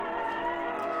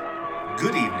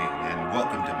Good evening and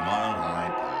welcome to Mile High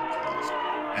Podcast.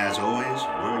 As always,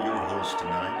 we're your hosts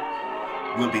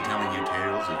tonight. We'll be telling you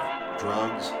tales of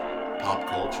drugs, pop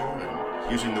culture,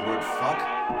 and using the word fuck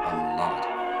a lot.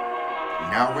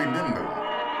 Now remember,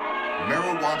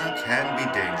 marijuana can be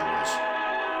dangerous.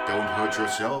 Don't hurt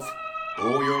yourself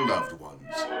or your loved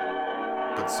ones.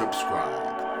 But subscribe.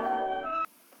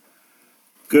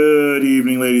 Good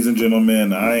evening, ladies and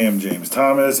gentlemen. I am James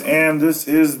Thomas, and this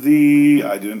is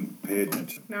I didn't pay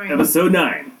attention. Episode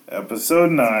 9.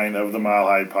 Episode 9 of the Mile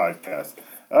High Podcast.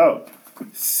 Oh,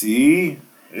 see?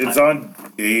 It's on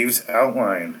Dave's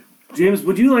outline. James,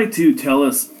 would you like to tell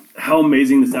us how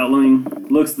amazing this outline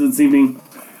looks this evening?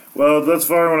 Well, thus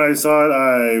far when I saw it,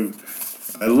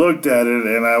 I looked at it,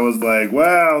 and I was like,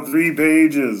 wow, 3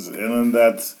 pages. And then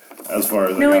that's as far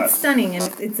as I got. No, it's stunning,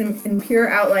 and it's in pure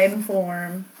outline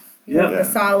form. Yeah. The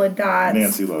solid dots,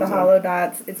 Nancy loves the that. hollow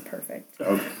dots. It's perfect.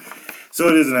 Okay. So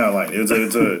it is an outline. It's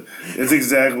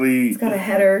exactly... It's got a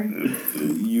header.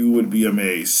 You would be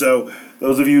amazed. So,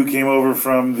 those of you who came over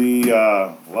from the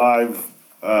live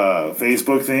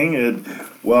Facebook thing,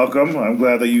 welcome. I'm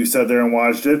glad that you sat there and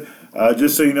watched it.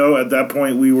 Just so you know, at that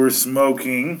point we were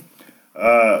smoking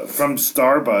from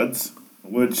Starbuds,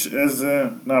 which is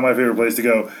not my favorite place to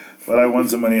go, but I won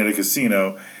some money at a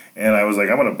casino, and I was like,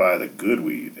 I'm going to buy the good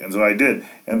weed. And so I did.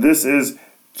 And this is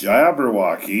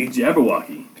Jabberwocky.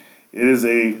 Jabberwocky. It is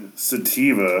a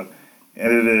sativa,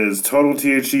 and it is total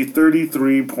THC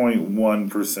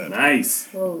 33.1%. Nice.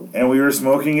 Whoa. And we were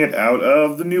smoking it out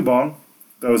of the new bong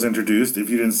that was introduced. If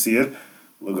you didn't see it,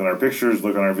 look on our pictures,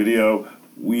 look on our video.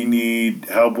 We need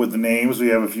help with the names. We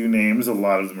have a few names. A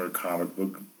lot of them are comic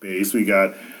book based. We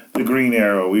got the Green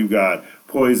Arrow. We've got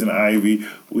Poison Ivy.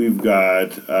 We've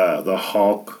got the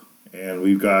Hulk. And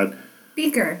we've got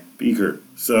Beaker.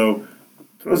 So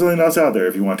throw something else out there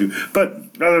if you want to. But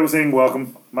rather than saying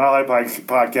welcome, Mile High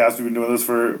Podcast. We've been doing this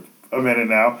for a minute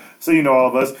now, so you know all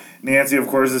of us. Nancy, of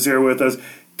course, is here with us.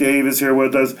 Dave is here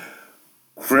with us.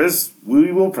 Chris,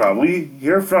 we will probably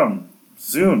hear from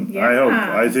soon. Yeah. I hope.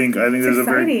 I think there's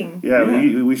exciting. a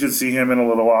very we should see him in a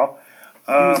little while.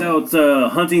 He was out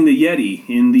hunting the Yeti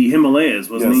in the Himalayas,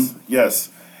 wasn't he? Yes.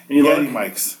 Any luck? Yeti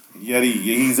mics. Yeti.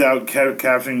 He's out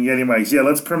capturing Yeti mics. Yeah,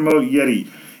 let's promote Yeti.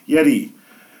 Yeti.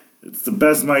 It's the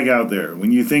best mic out there.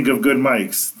 When you think of good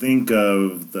mics, think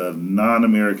of the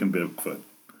non-American Bigfoot.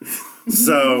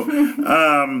 So,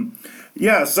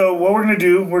 so what we're going to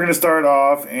do, we're going to start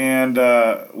off, and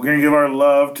we're going to give our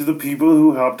love to the people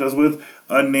who helped us with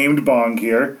Unnamed Bong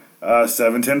here,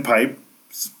 710 Pipe.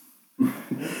 Do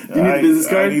you need the business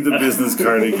card? I need the business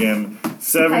card again.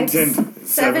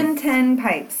 710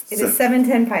 Pipes. It is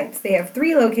 710 Pipes. They have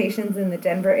 3 locations in the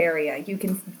Denver area. You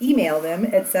can email them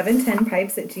at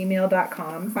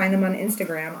 710pipes@gmail.com. Find them on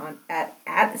Instagram at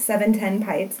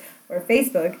 710pipes or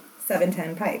Facebook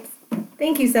 710 Pipes.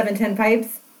 Thank you, 710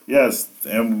 Pipes. Yes,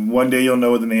 and one day you'll know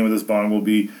what the name of this bong will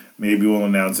be. Maybe we'll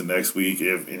announce it next week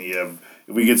if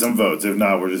we get some votes. If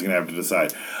not, we're just gonna have to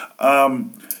decide.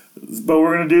 But what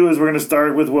we're going to do is we're going to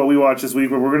start with what we watched this week,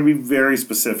 but we're going to be very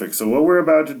specific. So what we're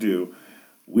about to do,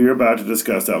 we're about to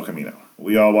discuss El Camino.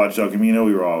 We all watched El Camino.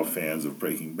 We were all fans of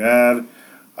Breaking Bad.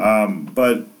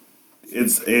 But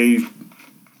it's a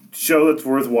show that's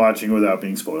worth watching without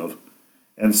being spoiled.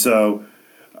 And so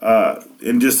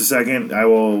in just a second, I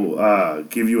will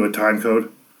give you a time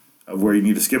code of where you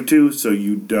need to skip to so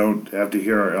you don't have to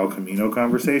hear our El Camino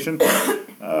conversation.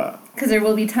 Because there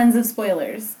will be tons of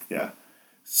spoilers. Yeah.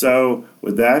 So,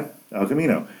 with that, El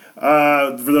Camino.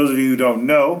 For those of you who don't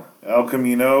know, El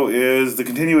Camino is the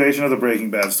continuation of the Breaking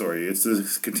Bad story. It's the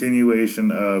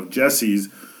continuation of Jesse's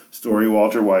story,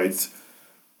 Walter White's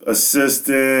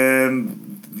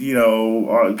assistant,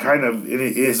 kind of in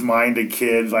his mind a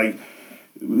kid, like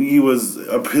he was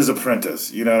his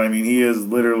apprentice, you know what I mean? He is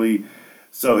literally,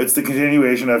 so it's the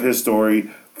continuation of his story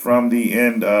from the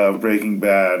end of Breaking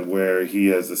Bad where he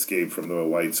has escaped from the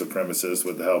white supremacist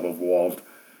with the help of Walt.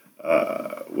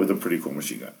 With a pretty cool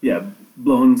machine gun. Yeah,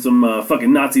 blowing some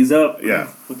fucking Nazis up. Yeah.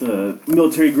 With a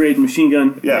military-grade machine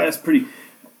gun. Yeah. That's pretty...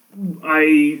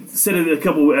 I said it a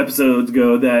couple episodes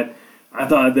ago that I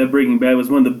thought that Breaking Bad was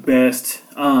one of the best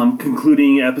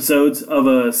concluding episodes of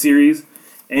a series.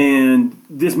 And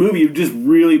this movie just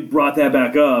really brought that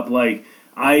back up. Like,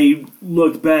 I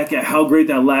looked back at how great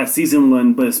that last season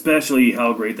was, but especially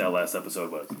how great that last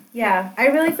episode was. Yeah, I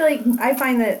really feel like I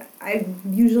find that I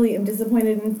usually am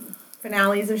disappointed in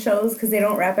finales of shows because they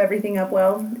don't wrap everything up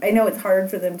well. I know it's hard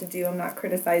for them to do. I'm not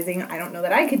criticizing. I don't know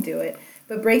that I could do it.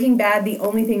 But Breaking Bad, the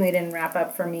only thing they didn't wrap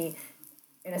up for me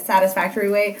in a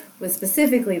satisfactory way was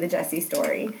specifically the Jesse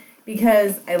story.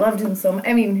 because I loved him so much.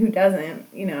 I mean, who doesn't,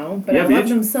 you know? But Yeah, I loved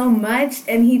bitch. him so much,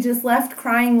 and he just left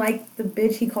crying like the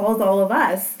bitch he calls all of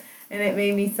us. And it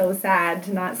made me so sad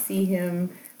to not see him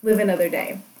live another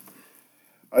day.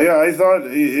 Yeah, I thought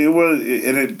it was,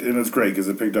 and it's great because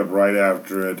it picked up right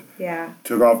after it Yeah.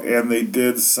 took off, and they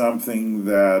did something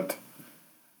that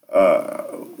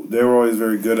they were always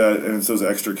very good at, and it's those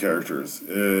extra characters.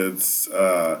 It's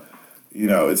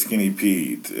it's Skinny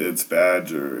Pete, it's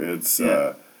Badger, it's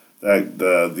Yeah.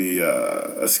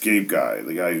 the escape guy,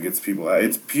 the guy who gets people out.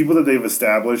 It's people that they've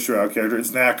established throughout character.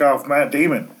 It's knockoff Matt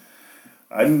Damon.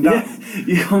 I'm not.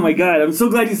 Yeah. Oh my god, I'm so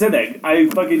glad you said that. I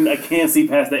can't see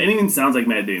past that. It even sounds like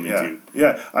Matt Damon Yeah, too.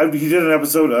 yeah. He did an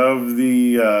episode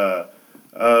of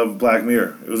of Black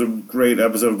Mirror. It was a great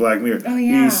episode of Black Mirror. Oh,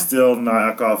 yeah. He's still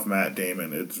knockoff Matt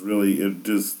Damon. It's really it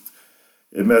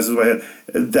messes with my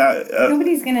head. That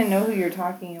Nobody's gonna know who you're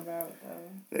talking about,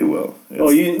 though. they will. Oh,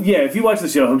 if you watch the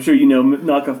show, I'm sure you know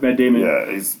knockoff Matt Damon.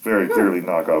 Yeah, he's very clearly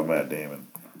knockoff Matt Damon.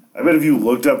 I bet if you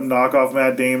looked up knockoff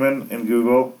Matt Damon in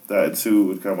Google, that's who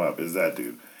would come up, is that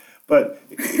dude. But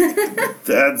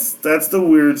that's the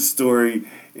weird story.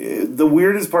 The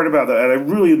weirdest part about that, and I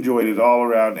really enjoyed it all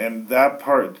around, and that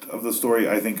part of the story,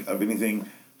 I think, of anything,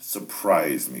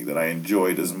 surprised me, that I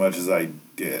enjoyed as much as I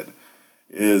did,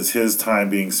 is his time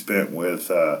being spent with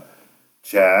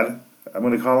Chad. I'm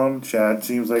going to call him Chad,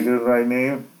 seems like the right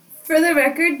name. For the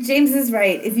record, James is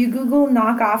right. If you Google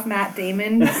knockoff Matt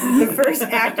Damon, the first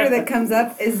actor that comes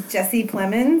up is Jesse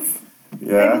Plemons, I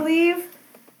Yeah. believe.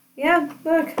 Yeah,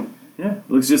 look. Yeah,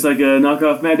 looks just like a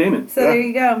knockoff Matt Damon. So there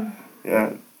you go.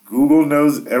 Yeah, Google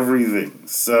knows everything.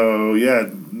 So yeah,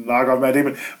 knock off Matt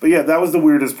Damon. But yeah, that was the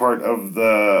weirdest part of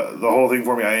the whole thing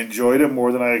for me. I enjoyed it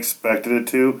more than I expected it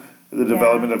to. The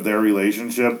development of their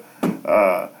relationship,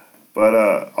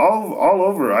 but all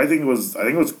over, I think it was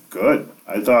good.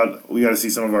 I thought we got to see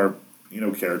some of our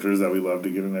characters that we love to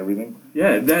get and everything.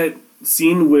 Yeah, that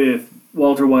scene with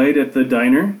Walter White at the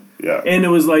diner. Yeah, And it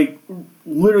was like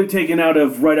literally taken out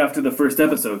of right after the first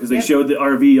episode because they Yep. showed the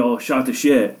RV all shot to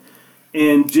shit,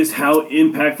 and just how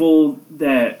impactful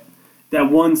that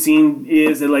one scene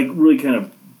is. It like really kind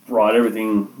of brought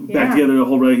everything back Yeah. together. The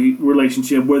whole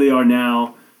relationship, where they are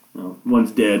now. Well,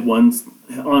 one's dead, one's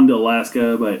on to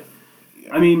Alaska. But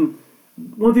I mean,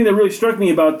 one thing that really struck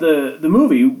me about the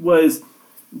movie was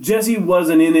Jesse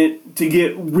wasn't in it to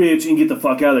get rich and get the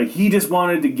fuck out of there. He just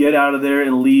wanted to get out of there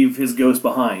and leave his ghost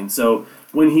behind. So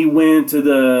when he went to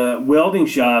the welding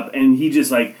shop and he just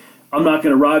like, I'm not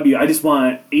going to rob you. I just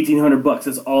want $1,800.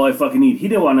 That's all I fucking need. He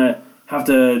didn't want to have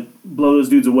to blow those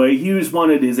dudes away. He just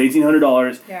wanted his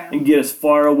 $1,800 Yeah. and get as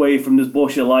far away from this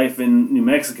bullshit life in New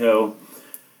Mexico.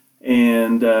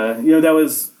 And, that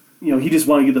was, he just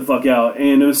wanted to get the fuck out.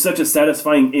 And it was such a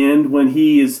satisfying end when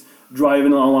he is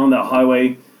driving along that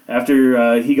highway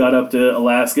after he got up to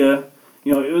Alaska.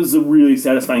 It was a really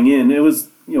satisfying end. It was,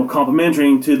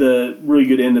 complimentary to the really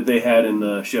good end that they had in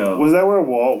the show. was that where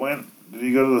Walt went? Did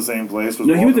he go to the same place?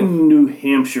 No, he was Walt? in New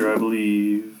Hampshire, I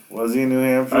believe. Was he in New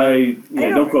Hampshire?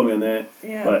 Don't quote me on that.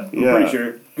 Yeah. But I'm Yeah. pretty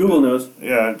sure. Google knows.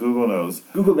 Yeah, Google knows.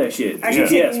 Google that shit. I can GTS.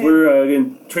 check it. We're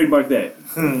going to trademark that.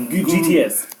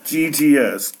 GTS.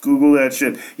 GTS. Google that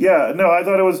shit. Yeah, no, I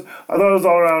thought it was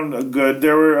all around good.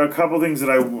 There were a couple things that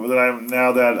I'm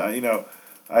now that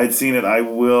I'd seen it, I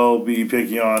will be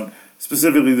picking on,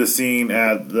 specifically the scene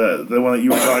at the one that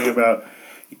you were talking about.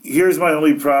 Here's my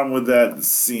only problem with that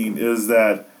scene is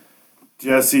that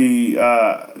Jesse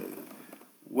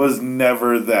was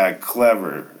never that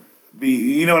clever.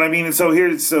 You know what I mean? And so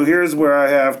here's where I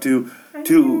have to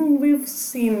We've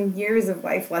seen years of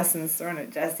life lessons thrown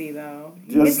at Jesse, though.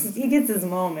 Just- He gets his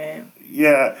moment.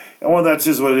 Yeah, well, that's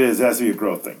just what it is. It has to be a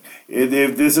growth thing.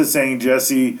 If this is saying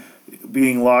Jesse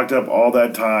being locked up all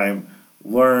that time,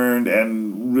 learned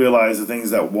and realized the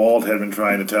things that Walt had been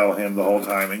trying to tell him the whole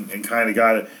time and kind of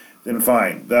got it, then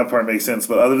fine. That part makes sense.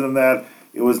 But other than that,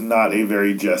 it was not a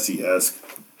very Jesse-esque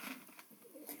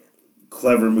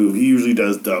clever move. He usually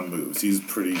does dumb moves. He's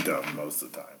pretty dumb most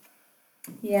of the time.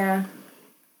 Yeah.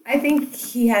 I think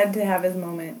he had to have his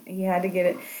moment. He had to get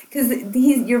it. Because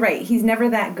you're right, he's never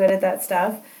that good at that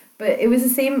stuff. But it was the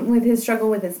same with his struggle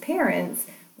with his parents,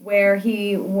 where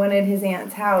he wanted his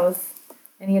aunt's house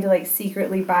and he had to like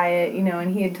secretly buy it,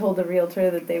 and he had told the realtor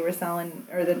that they were selling,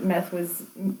 or that meth was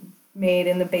made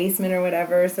in the basement or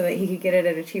whatever, so that he could get it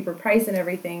at a cheaper price and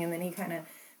everything. And then he kind of,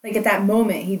 like at that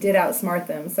moment, he did outsmart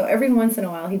them. So every once in a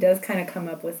while, he does kind of come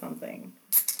up with something.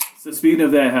 So speaking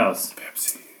of that house,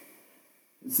 Pepsi.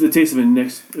 It's the taste of a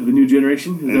new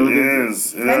generation. Is that what It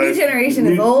is. That new generation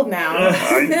is old now.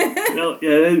 No,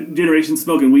 yeah, that generation's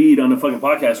smoking weed on a fucking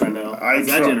podcast right now. It's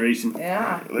that saw- generation.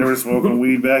 Yeah. They were smoking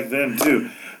weed back then too.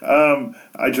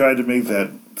 I tried to make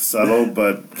that subtle,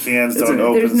 but cans It's don't a-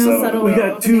 open There's no subtle. subtle We way got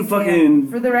of opening two a can.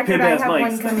 fucking For the record, I pimp-ass have mics.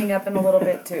 one coming up in a little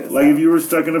bit too. Like so. if you were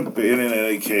stuck in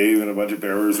a cave and a bunch of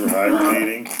bears were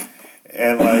hibernating,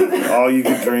 and like all you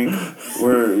could drink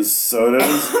were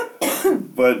sodas,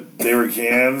 but they were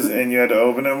cans, and you had to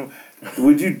open them.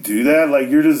 Would you do that? Like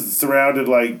you're just surrounded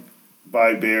like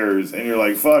by bears, and you're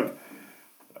like, "Fuck,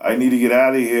 I need to get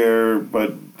out of here,"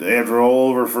 but they have to roll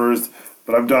over first.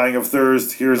 But I'm dying of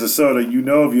thirst. Here's a soda. You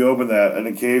know, if you open that in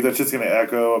a cave, that's just gonna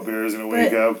echo. A bear's gonna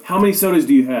wake up. How many sodas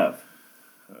do you have?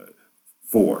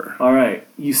 4. All right,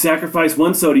 you sacrifice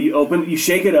one soda. You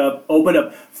shake it up, open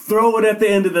up, throw it at the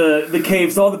end of the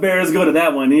cave, so all the bears go to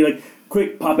that one. And you're like,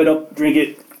 quick, pop it up, drink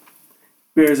it.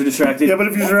 Bears are distracted. Yeah, but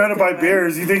if you're surrounded by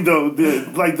bears, you think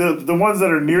the ones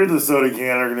that are near the soda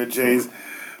can are gonna chase.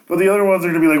 But the other ones are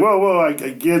going to be like, whoa, I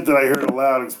get that I heard a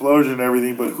loud explosion and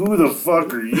everything, but who the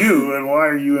fuck are you and why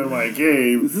are you in my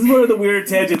cave? This is one of the weird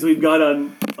tangents we've got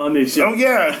on this show. Oh,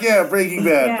 yeah, Breaking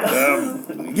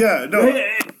Bad. No.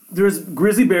 There's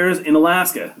grizzly bears in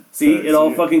Alaska. See, it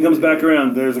all fucking comes back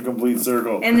around. There's a complete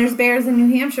circle. And there's bears in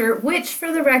New Hampshire, which,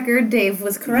 for the record, Dave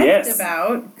was correct Yes.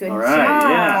 about. Good All right,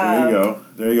 job. yeah.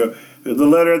 There you go. The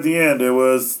letter at the end, it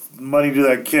was money to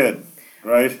that kid,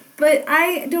 right? But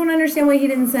I don't understand why he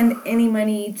didn't send any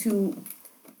money to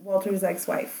Walter's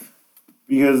ex-wife.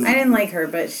 Because I didn't like her,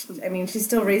 but she's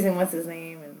still raising what's his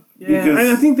name, and Yeah,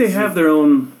 Because- I think they have their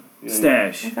own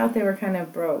stash. I thought they were kind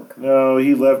of broke. no,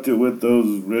 he left it with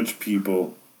those rich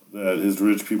people, his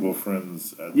rich people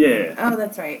friends. Yeah, Oh,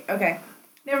 that's right. Okay,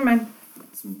 never mind.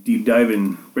 some deep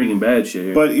diving Breaking Bad shit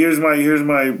here. But here's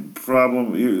my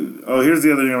problem. Here's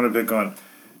the other thing I'm gonna pick on.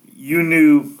 You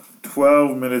knew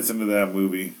 12 minutes into that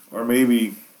movie, or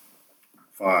maybe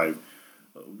 5,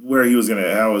 how it was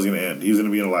gonna end. He was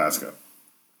gonna be in Alaska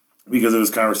because of his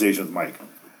conversation with Mike.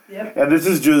 Yep. And this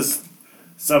is just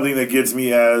something that gets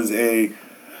me as a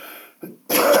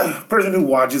person who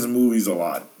watches movies a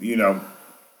lot.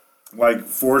 Like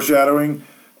foreshadowing.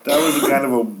 That was a kind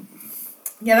of a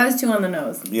Yeah, that was too on the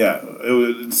nose. yeah. It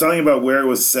was something about where it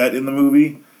was set in the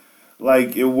movie.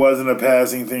 Like, it wasn't a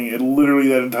passing thing. It literally,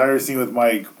 that entire scene with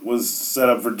Mike was set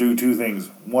up for do 2 things.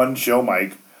 1, show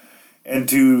Mike, and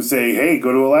 2, say, hey,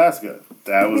 go to Alaska.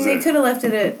 That was They it. could have left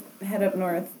it at head up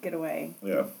north, get away.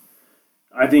 Yeah.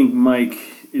 I think Mike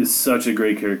is such a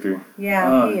great character.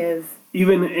 Yeah, he is.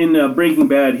 Even in Breaking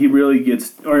Bad, he really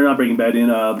gets, or not Breaking Bad, in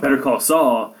Better Call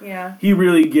Saul, Yeah. he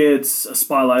really gets a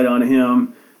spotlight on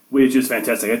him, which is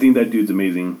fantastic. I think that dude's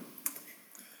amazing.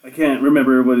 I can't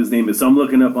remember what his name is, so I'm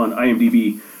looking up on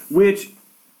IMDb, which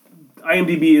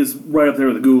IMDb is right up there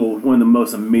with Google, one of the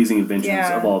most amazing inventions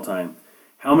Yeah. of all time.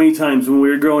 How many times when we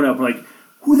were growing up, like,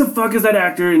 who the fuck is that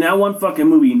actor in that one fucking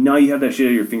movie? Now you have that shit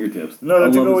at your fingertips. No, I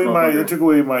that love this motherfucker. took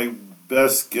away my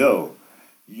best skill.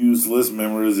 Useless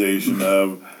memorization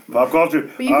of pop culture.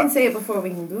 But you can say it before we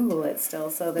can Google it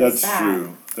still, so there's That's that.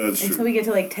 true. That's Until true. we get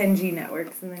to like 10G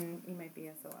networks, and then you might be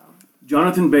SOL.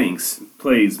 Jonathan Banks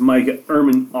plays Mike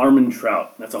Armentrout.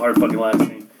 That's a hard fucking last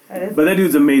name. That is. But that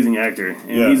dude's an amazing actor,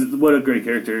 and Yeah. he's what a great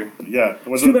character. Yeah.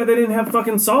 It's too bad they didn't have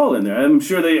fucking Saul in there.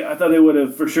 I thought they would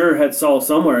have for sure had Saul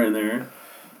somewhere in there.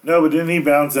 No, but didn't he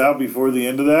bounce out before the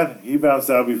end of that? He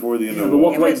bounced out before the end of but the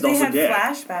Walter Yeah, White's but they also had dead.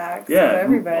 flashbacks Yeah, of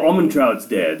everybody. Armentrout's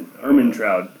dead.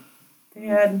 Armentrout. They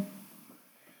had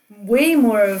way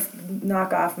more of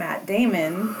knockoff Matt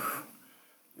Damon.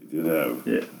 He did have.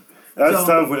 Yeah. That's So-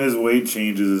 tough when his weight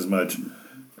changes as much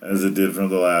as it did from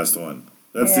the last one.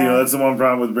 That's Yeah. that's the one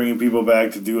problem with bringing people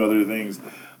back to do other things.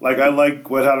 Like I like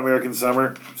Wet Hot American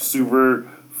Summer, super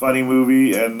funny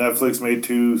movie, and Netflix made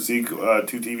 2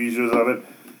 TV shows of it.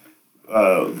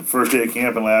 First Day of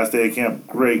Camp and Last Day of Camp,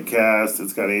 great cast.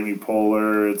 It's got Amy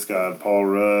Poehler, it's got Paul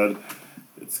Rudd,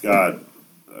 it's got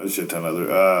a shit ton of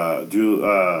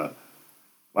other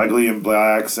Michael Ian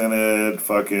Black's in it.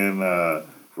 Fucking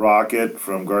Rocket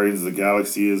from Guardians of the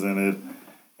Galaxy is in it,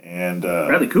 and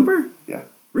Bradley Cooper? yeah.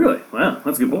 Really? Wow,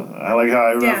 that's a good boy. I like how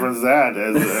I Yeah. reference that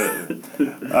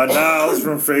as Niles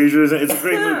from Frasier. It's a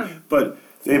great movie, but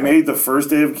they made the First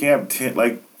Day of Camp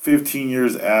 15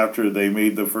 years after they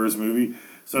made the first movie,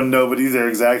 so nobody's their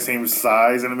exact same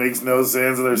size, and it makes no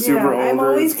sense. And they're super older. I'm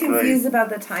always It's great. confused about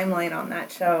the timeline on that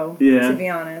show. Yeah. To be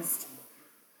honest.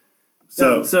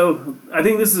 So I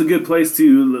think this is a good place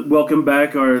to welcome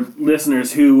back our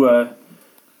listeners who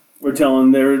we're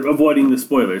telling they're avoiding the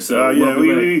spoilers. So yeah,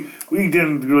 welcome back. we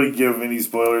didn't really give any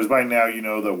spoilers. By now, you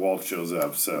know that Walt shows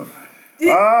up. So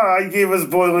I gave a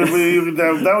spoiler.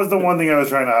 That was the one thing I was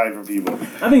trying to hide from people.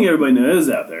 I think everybody knows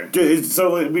out there.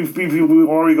 So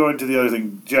before we go into the other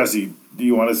thing, Jesse, do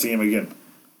you want to see him again?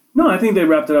 No, I think they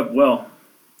wrapped it up well.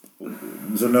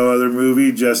 So no other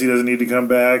movie. Jesse doesn't need to come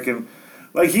back, and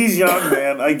like he's young,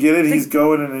 man. I get it. He's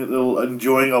going and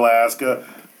enjoying Alaska,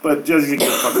 but Jesse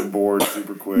gets fucking bored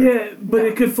super quick. Yeah, but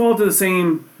it could fall to the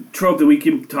same trope that we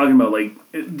keep talking about. Like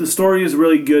the story is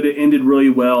really good. It ended really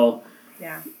well.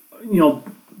 Yeah. You know,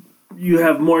 you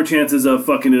have more chances of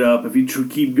fucking it up if you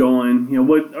keep going. You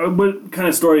know, what kind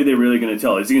of story are they really going to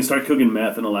tell? Is he going to start cooking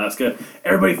meth in Alaska?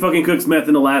 Everybody fucking cooks meth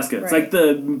in Alaska. It's Right. like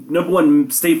the number one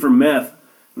state for meth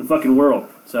in the fucking world.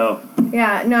 So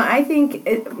Yeah, no, I think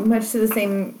it much to the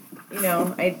same,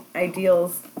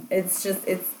 ideals. It's just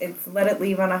it's let it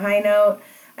leave on a high note.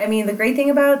 I mean, the great thing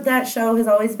about that show has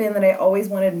always been that I always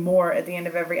wanted more at the end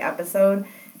of every episode,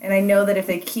 and I know that if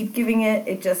they keep giving it,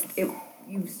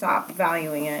 you stop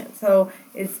valuing it. So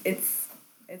it's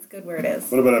good where it is.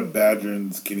 What about a Badger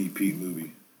and Skinny Pete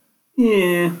movie?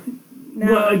 yeah.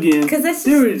 No, Well, again, because that's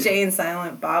there just is- Jay and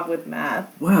Silent Bob with math.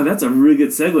 Wow, that's a really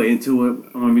good segue into what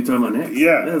I'm going to be talking about next.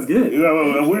 Yeah, That's good. Yeah,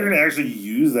 well, we're gonna actually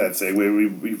use that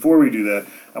segue. Before we do that,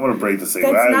 I'm gonna break the segue.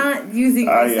 That's not using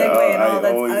my segue at all.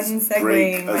 That's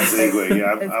break unsegwaying a my segue.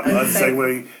 Yeah, It's I'm unseg-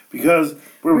 unsegwaying because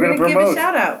we're We're gonna gonna give a promote.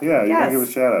 shout out. Yeah, you're Yes. gonna give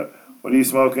a shout out. What are you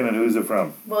smoking and who's it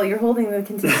from? Well, you're holding the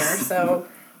container, so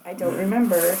I don't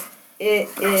remember. It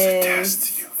is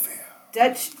Test you fail.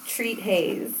 Dutch Treat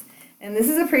Haze. And this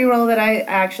is a pre-roll that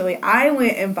I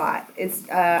went and bought. It's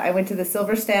I went to the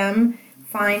Silver Stem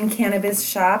Fine Cannabis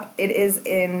Shop. It is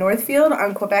in Northfield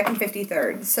on Quebec and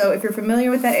 53rd. So if you're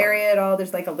familiar with that area at all,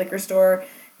 there's like a liquor store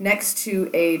next to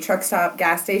a truck stop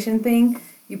gas station thing.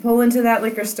 You pull into that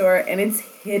liquor store and it's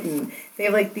hidden. They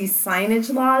have like these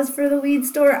signage laws for the weed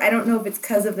store. I don't know if it's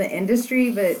because of the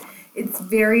industry, but it's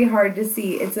very hard to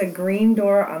see. It's a green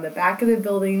door on the back of the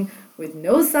building with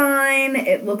no sign.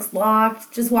 It looks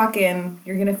locked. Just walk in.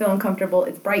 You're going to feel uncomfortable.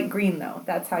 It's bright green, though.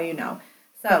 That's how you know.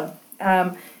 So,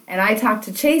 and I talked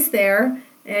to Chase there,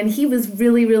 and he was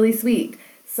really, really sweet.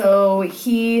 So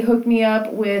he hooked me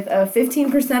up with a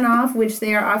 15% off, which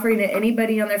they are offering to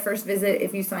anybody on their first visit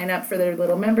if you sign up for their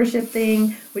little membership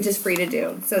thing, which is free to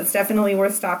do. So it's definitely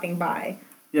worth stopping by.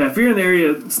 Yeah, if you're in the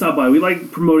area, stop by. We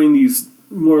like promoting these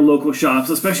more local shops,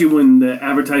 especially when the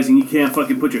advertising, you can't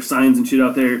fucking put your signs and shit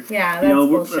out there. Yeah, you know,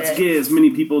 that's let's bullshit. get as many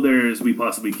people there as we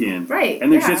possibly can. Right,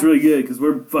 And their yeah. shit's really good because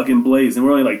we're fucking blazed and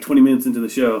we're only like 20 minutes into the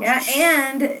show. Yeah,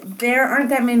 and there aren't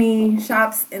that many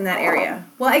shops in that area.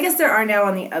 Well, I guess there are now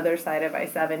on the other side of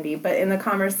I-70, but in the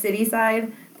Commerce City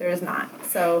side, there is not.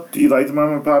 So Do you like the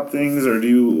mom and pop things, or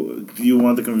do you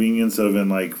want the convenience of in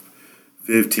like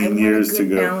 15 I want years a to good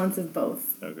go? balance of both.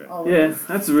 Okay. Always. Yeah,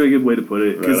 that's a really good way to put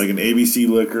it. Right, 'cause- like an ABC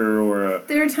liquor or a.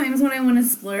 There are times when I want to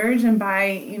splurge and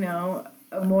buy,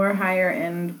 a more higher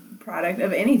end product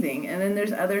of anything, and then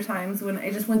there's other times when I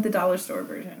just want the dollar store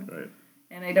version, Right.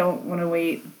 and I don't want to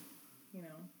wait,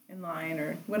 in line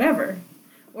or whatever,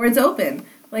 or it's open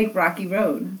like Rocky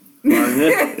Road.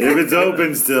 If it's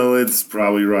open still, it's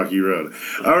probably Rocky Road.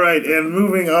 All right, and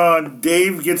moving on,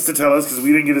 Dave gets to tell us, because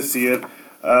we didn't get to see it,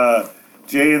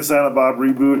 Jay and Silent Bob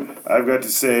reboot. I've got to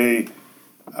say,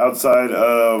 outside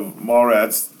of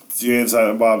Mallrats, Jay and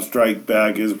Silent Bob Strike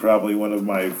Back is probably one of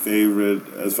my favorite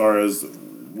as far as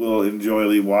we'll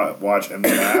enjoyably watch and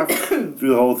laugh through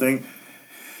the whole thing.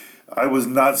 I was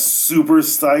not super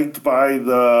psyched by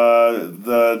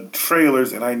the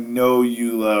trailers, and I know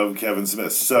you love Kevin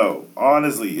Smith. So,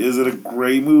 honestly, is it a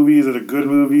great movie? Is it a good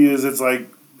movie? Is it like,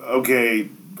 okay,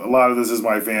 a lot of this is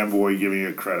my fanboy giving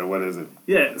it credit. What is it?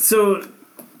 Yeah, so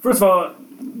first of all,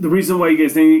 the reason why you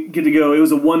guys didn't get to go, it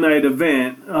was a one-night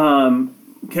event.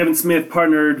 Kevin Smith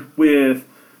partnered with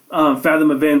Fathom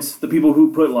Events, the people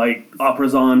who put like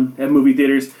operas on at movie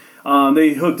theaters.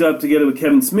 They hooked up together with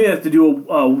Kevin Smith to do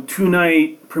a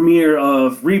two-night premiere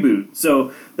of Reboot.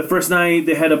 So the first night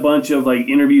they had a bunch of like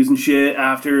interviews and shit.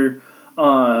 After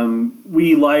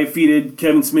we live feeded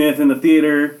Kevin Smith in the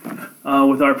theater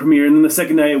with our premiere, and then the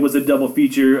second night was a double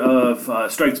feature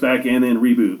of Strikes Back and then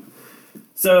Reboot.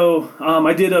 So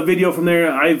I did a video from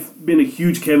there. I've been a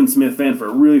huge Kevin Smith fan for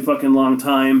a really fucking long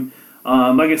time.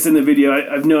 Like I said in the video,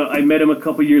 I met him a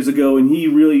couple years ago, and he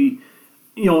really,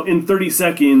 in 30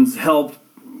 seconds helped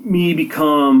me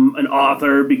become an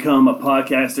author, become a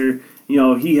podcaster.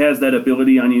 He has that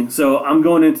ability on you. So I'm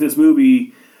going into this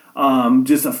movie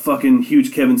just a fucking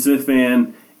huge Kevin Smith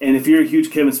fan. And if you're a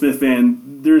huge Kevin Smith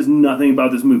fan, there's nothing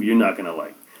about this movie you're not going to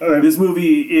like. Okay. This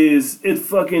movie it's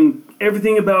fucking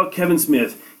everything about Kevin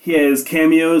Smith. He has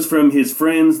cameos from his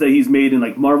friends that he's made in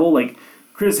like Marvel, like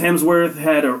Chris Hemsworth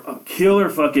had a killer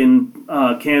fucking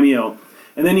cameo.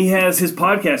 And then he has his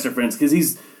podcaster friends, because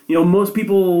he's, most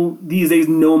people these days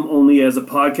know him only as a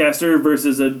podcaster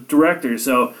versus a director.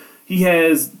 So he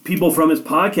has people from his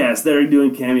podcast that are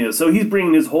doing cameos. So he's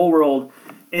bringing his whole world.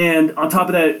 And on top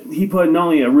of that, he put not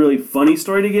only a really funny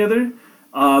story together,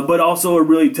 but also a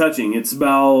really touching. It's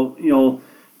about,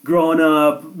 growing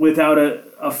up without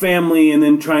a family and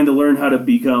then trying to learn how to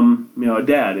become, a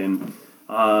dad. And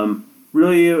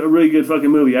really, a really good fucking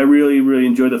movie. I really, really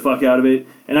enjoyed the fuck out of it.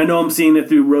 And I know I'm seeing it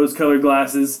through rose-colored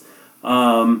glasses.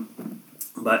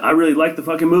 But I really like the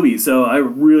fucking movie. So I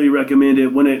really recommend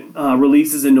it when it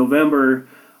releases in November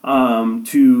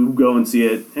to go and see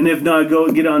it. And if not,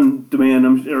 go get on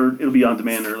demand. Or it'll be on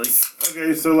demand early.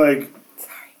 Okay, so I'm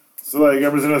just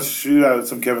gonna shoot out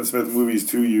some Kevin Smith movies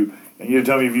to you, and you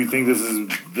tell me if you think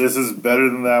this is better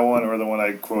than that one, or the one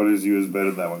I quoted as you is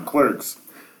better than that one. Clerks.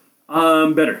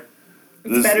 Better.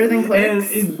 It's better than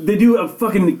Clerks. And they do a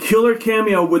fucking killer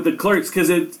cameo with the Clerks, because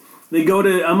they go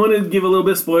to. I'm gonna give a little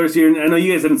bit of spoilers here, and I know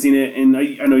you guys haven't seen it, and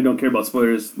I know you don't care about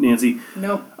spoilers, Nancy.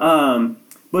 Nope.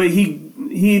 But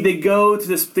they go to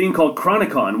this thing called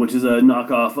Chronicon, which is a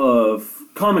knockoff of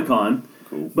Comic-Con,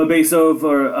 Cool. but based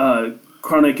over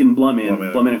Chronic and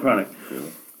Bluntman and Chronic. Cool.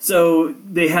 So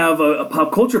they have a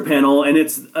pop culture panel, and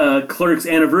it's Clerks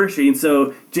anniversary, and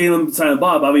so Jalen and Silent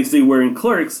Bob obviously were in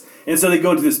Clerks, and so they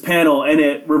go to this panel, and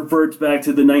it reverts back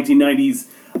to the 1990s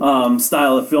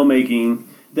style of filmmaking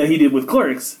that he did with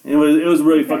Clerks. And it was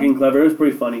really fucking clever. It was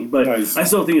pretty funny, but Nice. I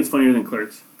still think it's funnier than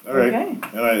Clerks. All right, Okay.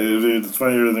 and it's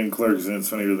funnier than Clerks, and it's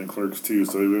funnier than Clerks too.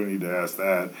 So we don't need to ask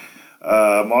that.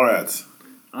 Mallrats.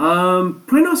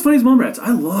 Probably not as funny as Mallrats.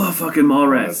 I love fucking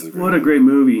Mallrats. Mallrats is great. What a great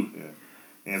movie. Yeah,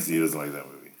 Nancy doesn't like that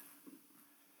movie.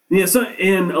 Yeah, so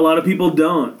and a lot of people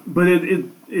don't, but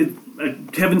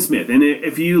Kevin Smith, and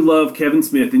if you love Kevin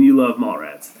Smith, then you love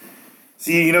Mallrats.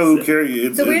 See, who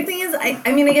carries The weird thing is, I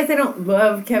guess I don't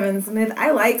love Kevin Smith. I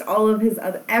like all of his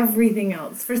everything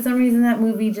else. For some reason, that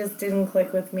movie just didn't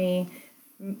click with me.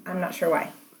 I'm not sure why.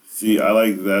 See, I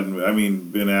like that. I mean,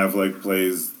 Ben Affleck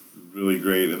plays really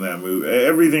great in that movie.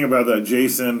 Everything about that.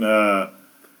 Jason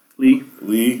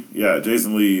Lee, yeah,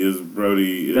 Jason Lee is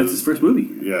Brody. that's his first movie.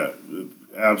 Yeah,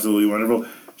 absolutely wonderful.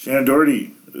 Shannon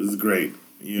Doherty is great.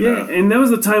 Yeah, and that was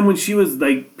the time when she was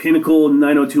like pinnacle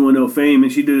 90210 fame,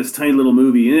 and she did this tiny little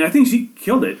movie, and I think she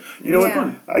killed it. You know what?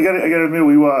 Yeah. I gotta admit, I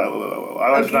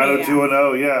watched Okay,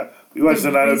 90210. Yeah, we watched the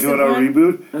The recent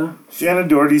 90210 reboot. Shannon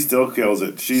Doherty still kills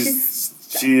it. She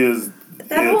is.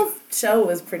 That whole show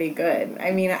was pretty good.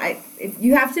 I mean, if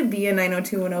you have to be a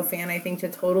 90210 fan, I think, to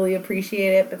totally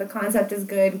appreciate it. But the concept is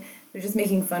good. They're just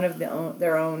making fun of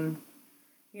their own,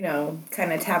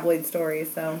 kind of tabloid stories.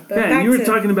 So, but Yeah, and back you were to-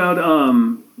 talking about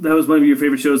that was one of your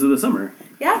favorite shows of the summer.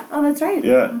 Yeah. Oh, that's right.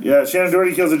 Yeah. Shannon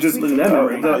Doherty kills it. Just Look at that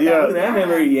memory. yeah. Look at that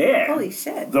memory. Yeah. Holy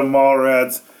shit. The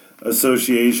Mallrats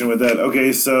association with that.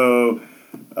 Okay, so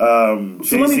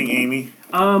Chasing Amy.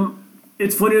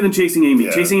 It's funnier than Chasing Amy.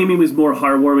 Yeah. Chasing Amy was more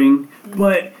heartwarming,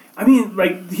 but I mean,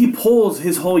 like he pulls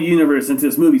his whole universe into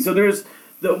this movie. So there's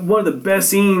one of the best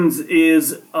scenes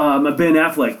is a Ben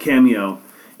Affleck cameo,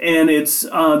 and it's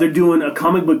they're doing a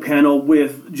comic book panel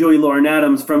with Joey Lauren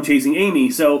Adams from Chasing Amy.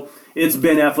 So it's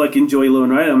Ben Affleck and Joey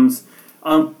Lauren Adams,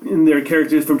 and their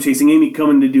characters from Chasing Amy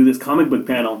coming to do this comic book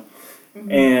panel,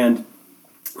 and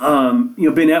Ben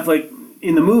Affleck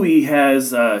in the movie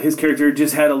has his character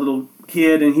just had a little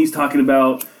kid, and he's talking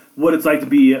about what it's like to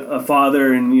be a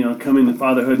father and come into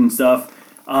fatherhood and stuff.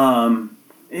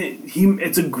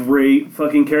 It's a great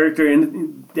fucking character,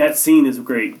 and that scene is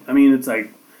great. I mean, it's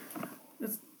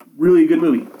really a good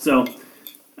movie. So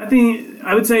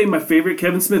I would say my favorite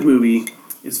Kevin Smith movie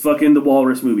is fucking the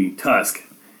Walrus movie, Tusk.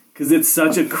 Because it's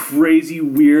such a crazy,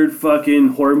 weird fucking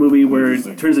horror movie where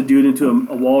it turns a dude into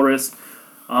a walrus.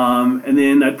 And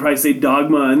then I'd probably say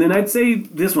Dogma, and then I'd say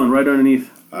this one right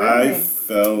underneath. I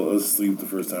fell asleep the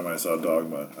first time I saw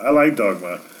Dogma. I like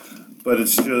Dogma, but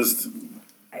it's just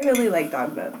I really like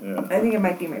Dogma. Yeah. I think it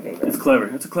might be my favorite. It's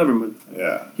clever. It's a clever movie.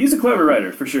 yeah. He's a clever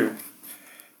writer, for sure.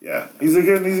 Yeah, he's a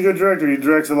good director. He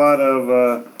directs a lot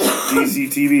of DC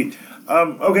TV.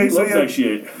 Okay, He so loves that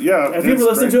shit. yeah. If you ever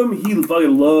listen to him, he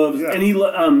fucking loves. Yeah. And he,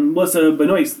 Melissa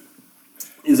Benoist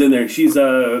is in there. She's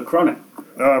Chronic.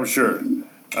 No, I'm sure.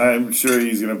 I'm sure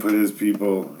he's gonna put his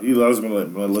people. He loves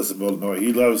Melissa Benoist.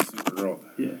 He loves Supergirl.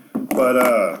 Yeah.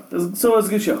 But So it's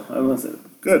a good show. I will say.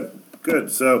 good.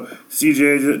 So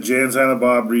CJ Jay and Silent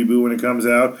Bob reboot when it comes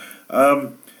out.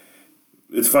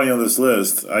 It's funny on this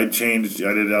list. I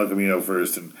did El Camino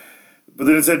first, and But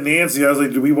then it said Nancy. I was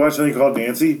like, did we watch something called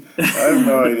Nancy? I have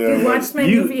no idea. You watched my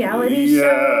new reality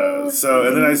show. Yeah. So,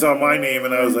 and then I saw my name,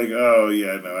 and I was like, oh,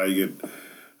 yeah, no,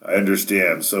 I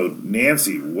understand. So,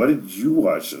 Nancy, what did you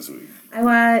watch this week? I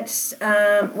watched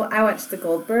The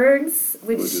Goldbergs,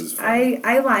 which is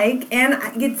I like,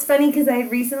 and it's funny because I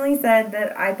recently said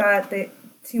that I thought that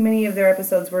too many of their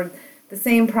episodes were the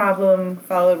same problem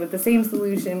followed with the same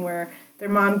solution, where their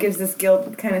mom gives this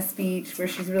guilt kind of speech where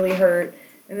she's really hurt,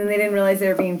 and then they didn't realize they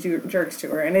were being jerks to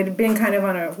her, and it had been kind of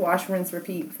on a wash, rinse,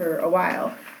 repeat for a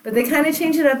while. But they kind of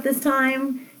changed it up this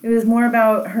time. It was more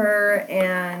about her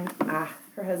and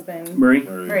her husband. Murray,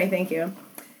 thank you.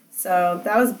 So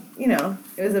that was,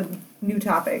 it was a new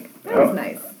topic. That was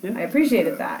nice. Yeah. I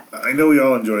appreciated that. I know we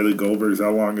all enjoy the Goldbergs. How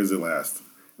long does it last?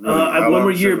 Really, I have one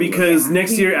more year because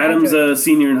next year Adam's a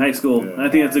senior in high school. Yeah. And I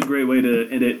think that's a great way to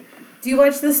end it. Do you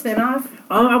watch the spinoff?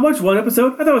 I watched one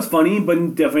episode. I thought it was funny,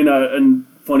 but definitely not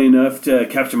funny enough to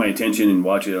capture my attention and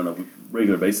watch it on a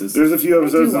regular basis. There's a few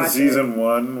episodes in watch season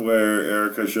 1 where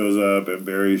Erica shows up and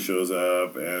Barry shows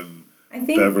up and I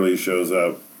think Beverly shows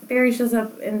up. Barry shows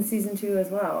up in season 2 as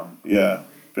well. Yeah.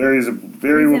 Barry He's will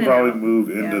in probably and out. move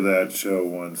into Yeah. that show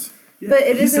once. But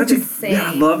it He's isn't such the same.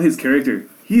 Yeah, I love his character.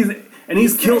 He's killed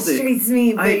it. Frustrates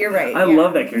me, but you're right. I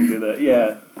love that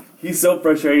character. He's so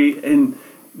frustrating, and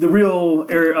the real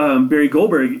Barry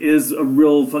Goldberg is a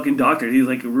real fucking doctor. He's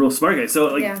like a real smart guy.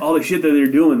 So all the shit that they're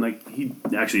doing, like he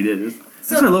actually did.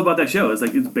 That's what I love about that show. It's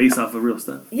like it's based off of real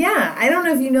stuff. Yeah, I don't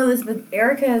know if you know this, but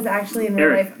Erica is actually in real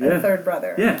Eric, life a third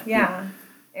brother. Yeah.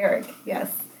 Eric,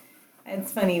 yes.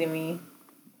 It's funny to me.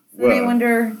 So Well- then I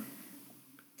wonder,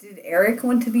 did Eric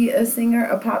want to be a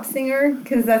pop singer?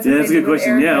 Because that's what Yeah, that's they a did good with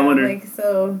question. Yeah, I Erica. wonder. Like,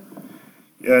 so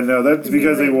Yeah, no, that's is he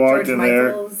because they like walked George in there.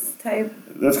 Michael's type?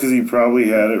 That's because he probably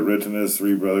had it written as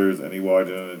 3 brothers, and he walked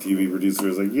in and a TV producer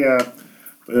was like, yeah,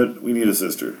 but we need a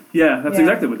sister. Yeah, that's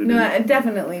exactly what they did. No,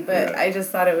 definitely, but Yeah. I just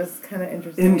thought it was kind of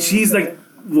interesting. And she's like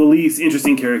the least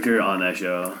interesting character on that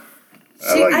show.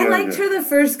 I liked her the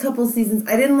first couple seasons.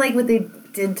 I didn't like what they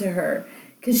did to her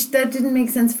because that didn't make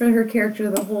sense for her character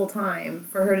the whole time.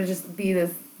 For her to just be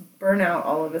this burnout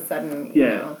all of a sudden. You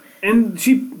know? And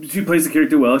she plays the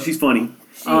character well. She's funny.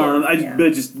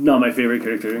 But just not my favorite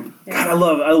character. Yeah.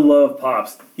 God, I love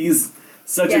Pops. He's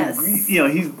such Yes.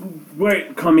 he's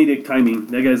great comedic timing.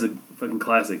 That guy's a fucking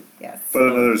classic. Yes. But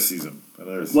another season.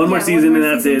 One more season more and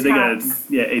that's it. season They got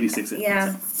tops. 86 in.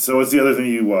 Yeah. So what's the other thing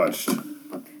you watched?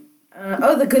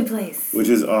 The Good Place. Which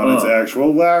is on its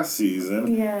actual last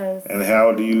season. Yes. And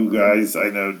how do you guys, I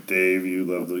know, Dave, you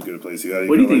love The Good Place.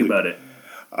 What do you think about it?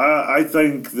 I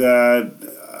think that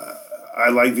I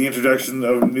like the introduction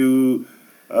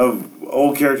of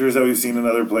old characters that we've seen in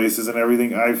other places and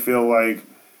everything. I feel like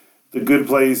The Good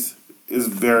Place is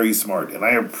very smart, and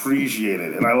I appreciate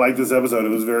it. And I like this episode. It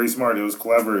was very smart. It was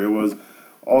clever. It was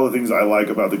all the things I like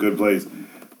about The Good Place.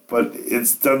 But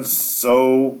it's done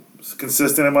so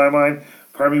consistent in my mind.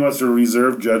 Part of me wants to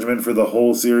reserve judgment for the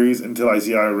whole series until I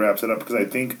see how it wraps it up, because I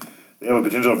think they have a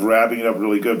potential of wrapping it up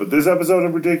really good. But this episode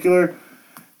in particular,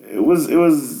 it was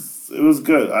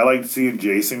good. I liked seeing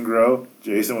Jason grow.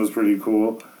 Jason was pretty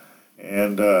cool,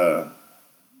 and I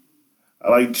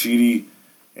liked Chidi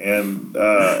and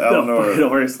Eleanor. The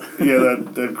horse. Yeah,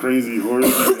 that crazy horse.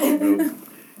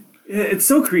 It's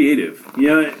so creative.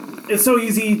 It's so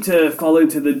easy to fall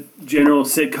into the general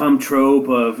sitcom trope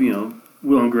of,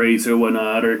 Will and Grace or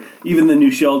whatnot, or even the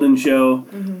new Sheldon show.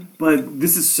 Mm-hmm. But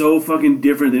this is so fucking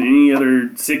different than any other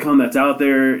sitcom that's out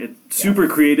there. It's super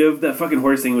creative. That fucking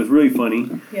horse thing was really funny.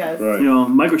 Yes. Right.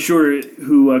 Michael Schur,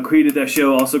 who created that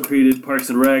show, also created Parks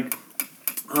and Rec.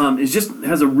 It just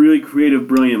has a really creative,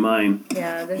 brilliant mind.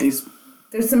 Yeah,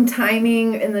 there's some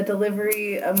timing in the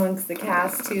delivery amongst the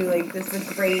cast too. Like there's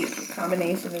a great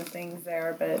combination of things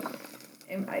there, but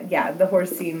the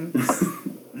horse scene.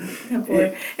 And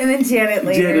then Janet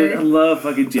later. Janet, I love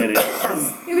fucking Janet.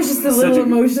 It was just a little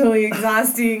emotionally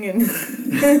exhausting and.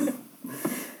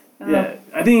 Yeah,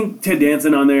 I think Ted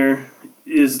Danson on there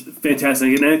is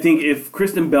fantastic, and I think if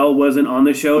Kristen Bell wasn't on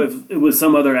the show, if it was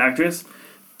some other actress,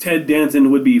 Ted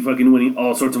Danson would be fucking winning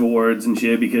all sorts of awards and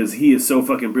shit because he is so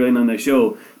fucking brilliant on that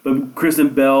show. But Kristen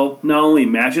Bell not only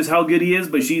matches how good he is,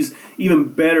 but she's even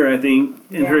better, I think,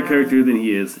 in her character than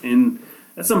he is. And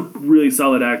that's some really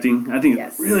solid acting. I think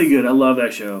it's really good. I love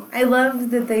that show. I love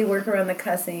that they work around the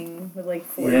cussing with like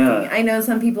forking. Yeah. I know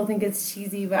some people think it's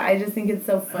cheesy, but I just think it's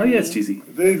so funny. Oh yeah, it's cheesy.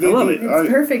 They I love it. It's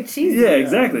perfect cheesy. Yeah,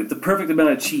 exactly. It's the perfect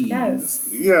amount of cheese. Yes.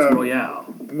 Yeah. It's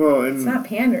Royale. Well, and It's not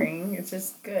pandering. It's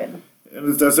just good.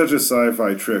 And that's such a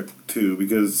sci-fi trick, too,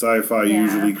 because sci-fi Yeah.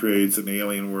 usually creates an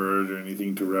alien word or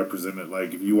anything to represent it.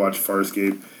 Like, if you watch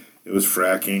Farscape, it was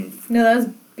fracking. No, that was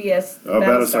BS.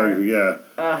 Battlestar, yeah.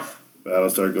 Ugh,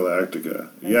 Battlestar Galactica.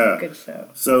 that's Yeah. a good show.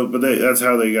 So, but that's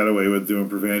how they got away with doing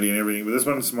profanity and everything. But this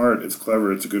one's smart. It's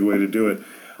clever. It's a good way to do it.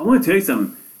 I want to tell you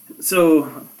something. So,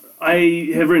 I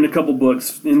have written a couple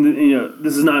books, and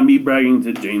this is not me bragging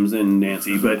to James and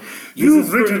Nancy, but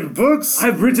You've written books?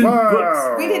 I've written Wow.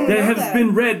 books We didn't that know have that.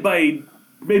 been read by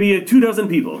maybe 2,000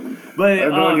 people. But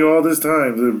I've known you all this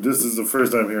time. This is the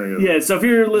first time hearing it. yeah, so if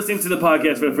you're listening to the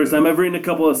podcast for the first time, I've written a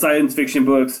couple of science fiction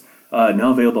books,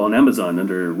 now available on Amazon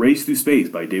under Race Through Space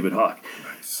by David Hawke.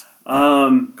 Nice.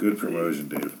 Good promotion,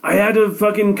 Dave. I had to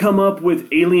fucking come up with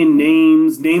alien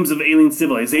names of alien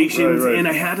civilizations, Right. and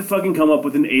I had to fucking come up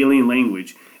with an alien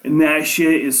language. And that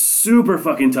shit is super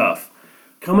fucking tough.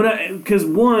 Coming up, because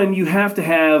one, you have to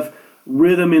have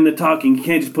rhythm in the talking. You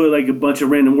can't just put like a bunch of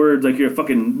random words like you're a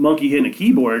fucking monkey hitting a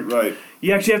keyboard. Right.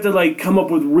 You actually have to like come up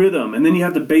with rhythm, and then you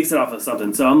have to base it off of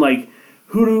something. So I'm like,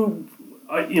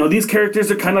 these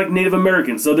characters are kind of like Native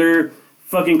Americans, so their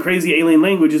fucking crazy alien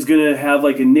language is gonna have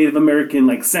like a Native American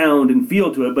like sound and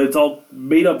feel to it, but it's all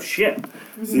made up shit.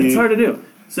 It's hard to do.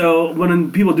 So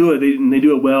when people do it, and they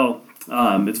do it well.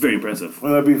 It's very impressive.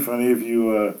 Wouldn't that be funny if you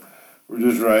were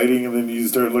just writing and then you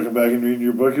start looking back and reading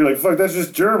your book? You're like, fuck, that's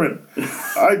just German.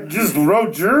 I just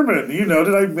wrote German. Did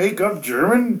I make up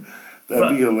German?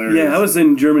 That'd be hilarious. Yeah, I was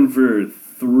in German for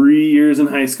 3 years in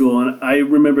high school, and I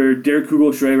remember Der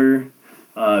Kugelschreiber,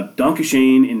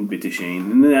 Dankeschön, and Bitteschön,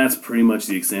 and that's pretty much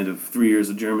the extent of 3 years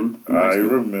of German. in high I school.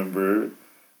 remember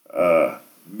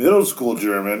middle school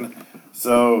German.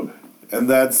 So, and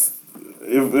that's,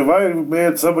 if I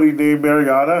met somebody named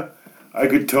Mariana, I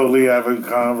could totally have a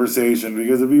conversation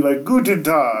because it'd be like, Guten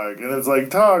Tag, and it's like,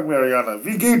 Tag, Mariana,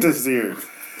 wie geht es dir?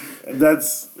 And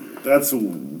that's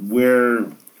where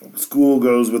school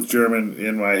goes with German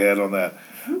in my head on that.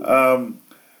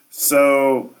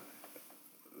 So,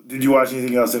 did you watch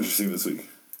anything else interesting this week?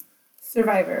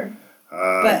 Survivor.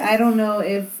 But I don't know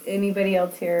if anybody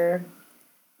else here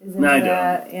is into No, I don't.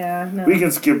 that. Yeah, no. We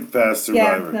can skip past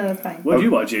yeah, Survivor. no, that's fine. What did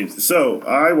you watch, James? So,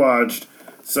 I watched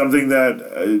something that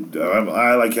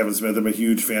I like Kevin Smith. I'm a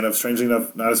huge fan of. Strangely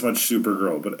enough, not as much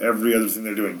Supergirl, but every other thing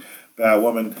they're doing.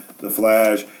 Batwoman, The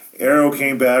Flash. Arrow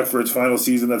came back for its final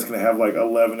season. That's going to have like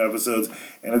 11 episodes,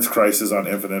 and it's Crisis on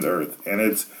Infinite Earth. And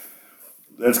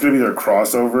that's going to be their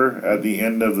crossover at the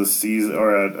end of the season,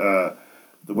 or at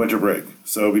the winter break.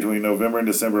 So between November and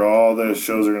December, all the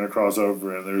shows are going to cross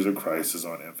over, and there's a Crisis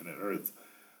on Infinite Earth.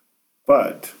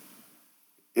 But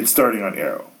it's starting on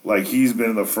Arrow. Like, he's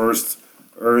been the first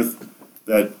Earth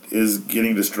that is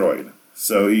getting destroyed.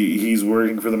 So he's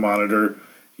working for the Monitor.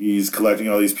 He's collecting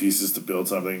all these pieces to build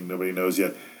something nobody knows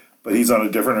yet. But he's on a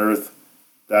different Earth.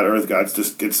 That Earth gets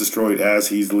destroyed as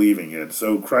he's leaving it.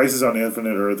 So Crisis on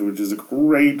Infinite Earth, which is a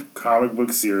great comic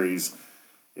book series.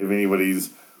 If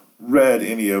anybody's read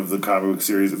any of the comic book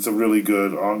series, it's a really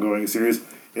good ongoing series.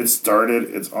 It started,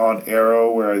 it's on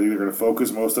Arrow, where I think they're going to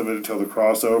focus most of it until the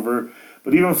crossover.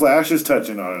 But even Flash is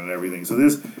touching on it and everything. So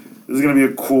this is going to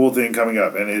be a cool thing coming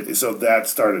up. And so that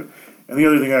started. And the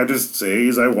other thing I just say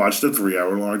is I watched a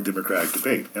 3-hour-long Democratic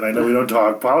debate. And I know we don't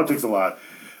talk politics a lot,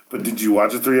 but did you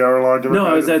watch a 3-hour-long Democratic? No,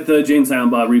 I was at the Jane Silent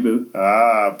Bob reboot.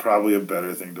 Probably a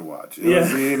better thing to watch. It Yeah.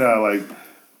 was, like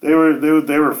they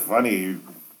were funny,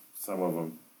 some of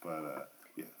them, but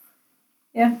yeah.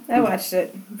 Yeah, I watched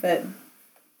it, but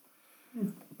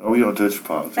Oh, we don't touch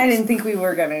politics. I didn't think we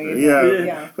were gonna.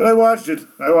 Yeah, but I watched it.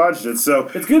 So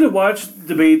It's good to watch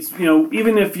debates,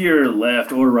 even if you're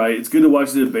left or right, it's good to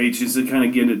watch the debates just to kind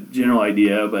of get a general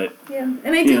idea, but Yeah,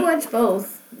 and I do Yeah. watch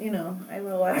both. I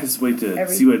will watch. I just wait to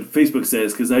Every- see what Facebook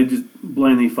says because I just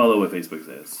blindly follow what Facebook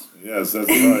says. yes, that's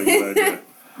probably a good idea.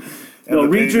 And No, the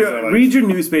read pages your are like- read your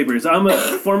newspapers. I'm a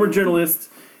former journalist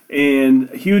and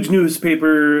a huge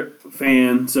newspaper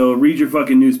fan, so read your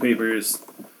fucking newspapers.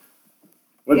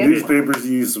 What Yeah. newspapers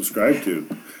do you subscribe to?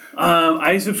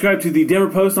 I subscribe to the Denver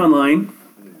Post online,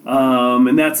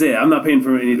 and that's it. I'm not paying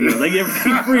for anything. Like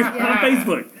everything free on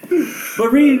Facebook.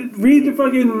 But read the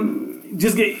fucking.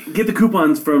 Just get the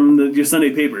coupons from your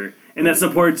Sunday paper, and that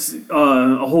supports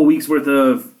a whole week's worth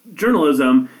of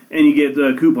journalism, and you get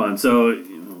the coupon. So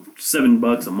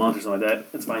 $7 a month or something like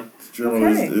that. That's fine.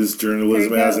 Journalism Okay. is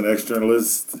journalism There you as go. an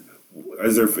ex-journalist.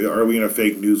 Are we in a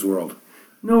fake news world?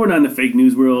 No, we're not in the fake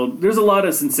news world. There's a lot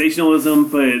of sensationalism,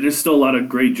 but there's still a lot of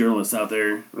great journalists out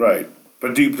there. Right,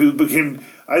 but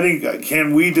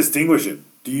can we distinguish it?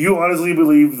 Do you honestly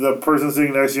believe the person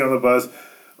sitting next to you on the bus,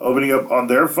 opening up on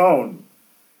their phone,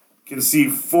 can see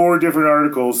 4 different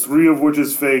articles, 3 of which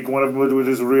is fake, 1 of which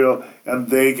is real, and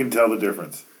they can tell the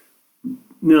difference?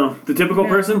 No, the typical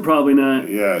person, probably not.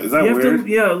 Yeah, is that You have weird?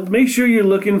 to, make sure you're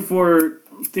looking for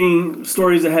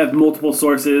stories that have multiple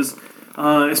sources.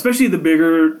 Especially the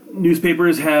bigger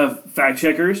newspapers have fact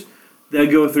checkers that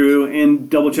go through and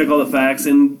double check all the facts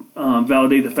and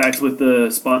validate the facts with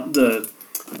the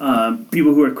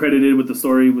people who are credited with the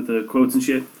story with the quotes and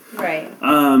shit. Right.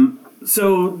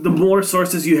 So the more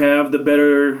sources you have, the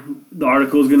better the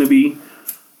article is going to be.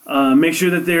 Make sure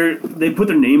that they put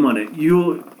their name on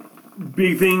it.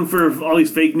 Big thing for all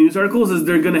these fake news articles is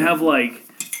they're going to have like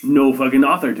no fucking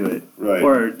author to it, Right.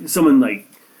 Or someone like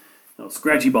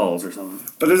Scratchy Balls or something.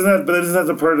 But isn't that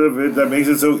the part of it that makes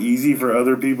it so easy for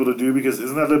other people to do? Because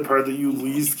isn't that the part that you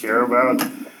least care about?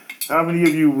 How many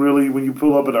of you really, when you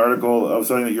pull up an article of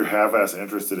something that you're half-ass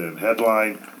interested in,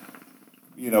 headline,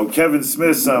 Kevin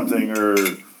Smith something, or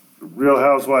Real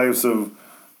Housewives of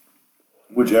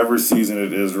whichever season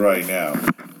it is right now,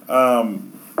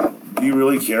 do you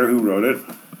really care who wrote it?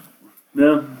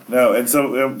 No. No, and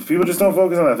so people just don't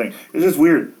focus on that thing. It's just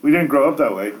weird. We didn't grow up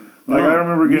that way. Like, I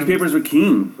remember getting... Newspapers were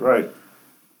king. Right.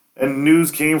 And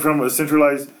news came from a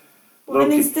centralized... Well,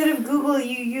 and instead of Google,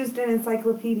 you used an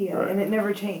encyclopedia, Right. and it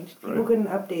never changed. People Right. couldn't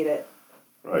update it.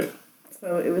 Right.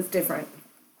 So it was different.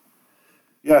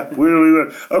 Yeah,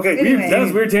 weird. Okay. Anyway. That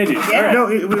was a weird tangent. Yeah. All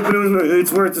right. No,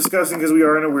 it's worth discussing because we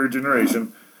are in a weird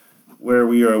generation where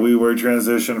we were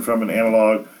transitioned from an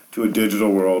analog to a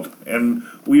digital world. And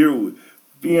we're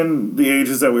being the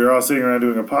ages that we were all sitting around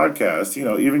doing a podcast,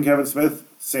 even Kevin Smith,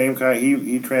 same kind,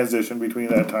 he transitioned between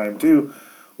that time too,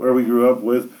 where we grew up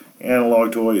with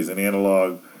analog toys and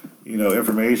analog,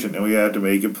 information, and we had to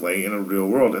make it play in a real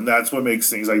world. And that's what makes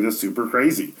things like this super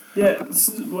crazy. Yeah.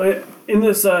 In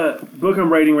this book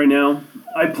I'm writing right now,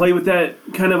 I play with that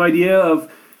kind of idea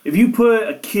of if you put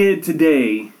a kid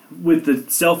today with the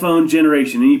cell phone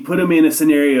generation and you put him in a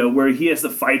scenario where he has to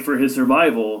fight for his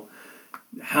survival,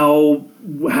 how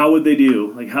would they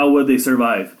do? Like, how would they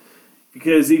survive?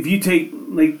 Because if you take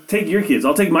your kids,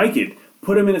 I'll take my kid,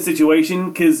 put them in a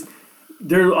situation, because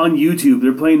they're on YouTube,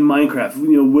 they're playing Minecraft.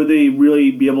 Would they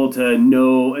really be able to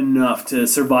know enough to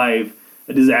survive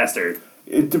a disaster?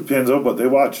 It depends on what they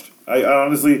watched. I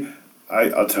honestly,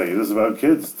 I'll tell you this about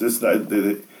kids.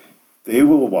 They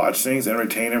will watch things and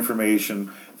retain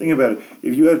information. Think about it.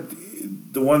 If you had,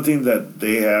 the one thing that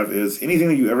they have is anything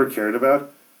that you ever cared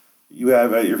about, you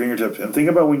have at your fingertips. And think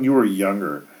about when you were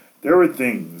younger. There were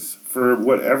things, for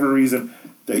whatever reason,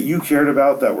 that you cared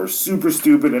about that were super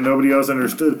stupid and nobody else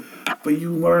understood, but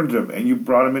you learned them and you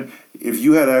brought them in. If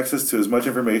you had access to as much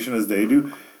information as they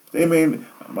do, they made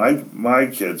my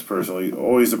kids personally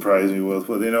always surprise me with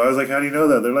what they know. I was like, how do you know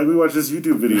that? They're like, we watched this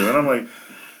YouTube video, and I'm like,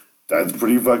 that's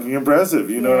pretty fucking impressive.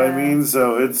 You know what I mean?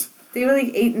 So it's... They were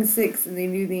like 8 and 6, and they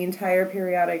knew the entire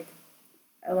periodic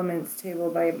elements table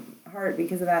by heart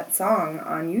because of that song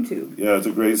on YouTube. Yeah, it's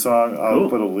a great song. I'll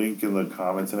put a link in the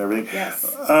comments and everything. Yes.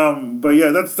 But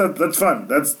yeah, that's fun.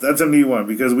 That's a neat one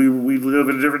because we live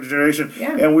in a different generation,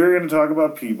 Yeah. and we're going to talk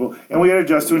about people, and we got to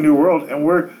adjust to a new world, and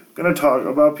we're going to talk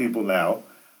about people now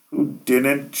who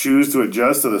didn't choose to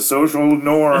adjust to the social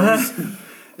norms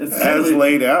as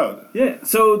laid out. Yeah.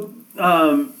 So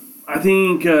I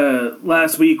think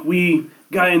last week we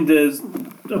got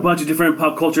into a bunch of different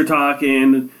pop culture talk,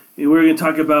 and we're going to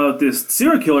talk about this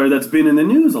serial killer that's been in the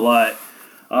news a lot.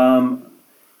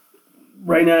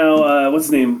 Right now, what's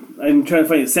his name? I'm trying to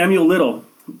find it. Samuel Little.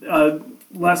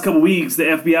 Last couple weeks, the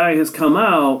FBI has come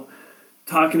out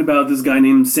talking about this guy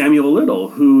named Samuel Little,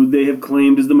 who they have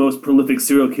claimed is the most prolific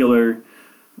serial killer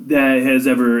that has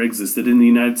ever existed in the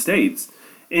United States.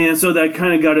 And so that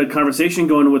kind of got a conversation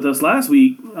going with us last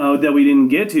week that we didn't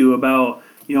get to about,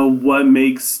 what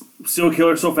makes serial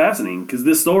killers so fascinating. Because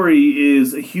this story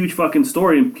is a huge fucking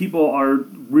story, and people are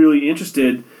really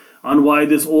interested on why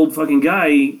this old fucking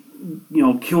guy,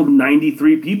 killed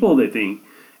 93 people, they think.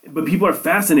 But people are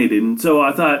fascinated. And so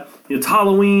I thought, it's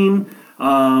Halloween.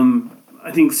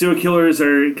 I think serial killers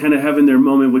are kind of having their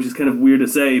moment, which is kind of weird to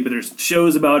say, but there's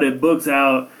shows about it, books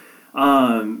out.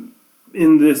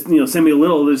 In this, Samuel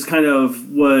Little just kind of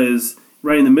was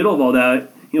right in the middle of all that.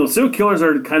 Serial killers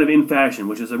are kind of in fashion,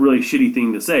 which is a really shitty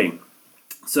thing to say.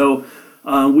 So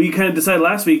we kind of decided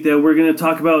last week that we're going to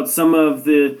talk about some of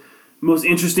the most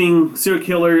interesting serial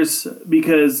killers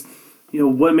because,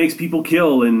 what makes people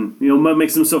kill and, what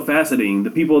makes them so fascinating.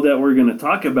 The people that we're going to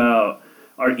talk about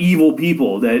are evil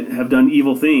people that have done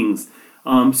evil things.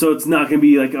 So it's not going to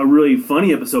be like a really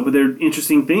funny episode, but they're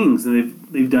interesting things, and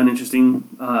they've done interesting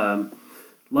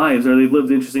lives, or they've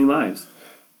lived interesting lives.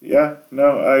 Yeah,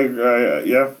 no,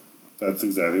 yeah. That's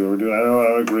exactly what we're doing. I know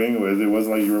what I'm agreeing with. It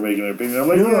wasn't like you were making an opinion. I'm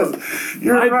like, yes,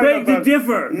 you're I right beg to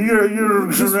differ.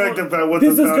 You're correct about what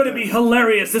This the is going to fountain- be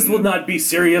hilarious. This will not be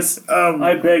serious.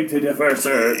 I beg to differ,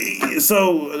 sir.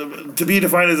 So, to be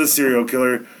defined as a serial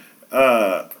killer,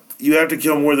 you have to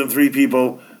kill more than 3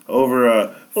 people over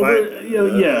a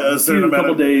certain amount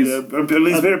couple of days. at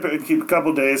least keep a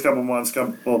couple days, couple months,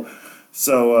 couple.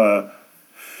 So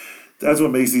that's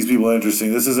what makes these people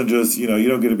interesting. This isn't just you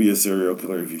don't get to be a serial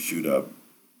killer if you shoot up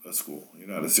a school. You're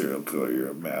not a serial killer. You're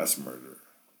a mass murderer.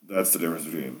 That's the difference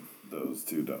between those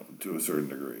two, to a certain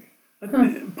degree.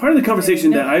 Part of the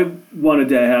conversation that I wanted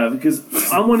to have, because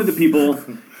I'm one of the people.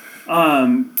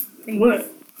 One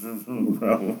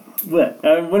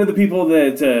of the people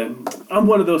that I'm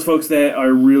one of those folks that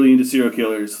are really into serial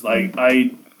killers. Like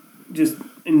I just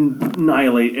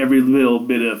annihilate every little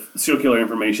bit of serial killer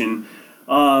information,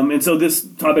 and so this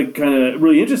topic kind of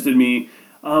really interested me.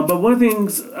 But one of the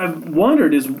things I've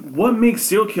wondered is what makes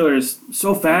serial killers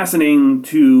so fascinating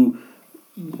to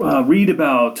read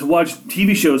about, to watch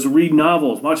TV shows, to read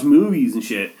novels, watch movies and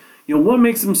shit. What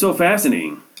makes them so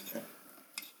fascinating?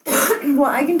 Well,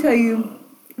 I can tell you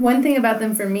one thing about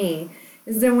them for me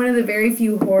is they're one of the very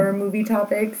few horror movie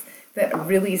topics that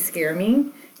really scare me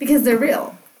because they're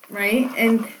real, right?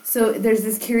 And so there's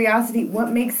this curiosity, what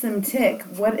makes them tick?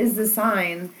 What is the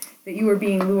sign that you are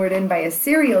being lured in by a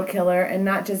serial killer and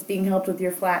not just being helped with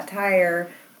your flat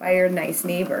tire by your nice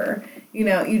neighbor?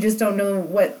 You just don't know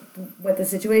what the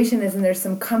situation is, and there's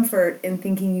some comfort in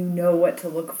thinking you know what to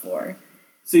look for.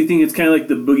 So you think it's kind of like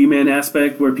the boogeyman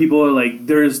aspect where people are like,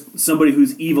 there's somebody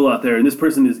who's evil out there and this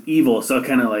person is evil. So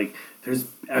kind of like there's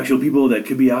actual people that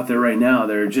could be out there right now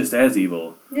that are just as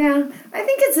evil. Yeah, I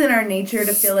think it's in our nature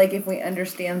to feel like if we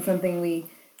understand something, we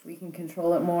can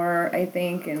control it more, I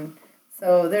think. And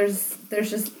so there's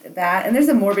just that. And there's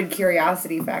a morbid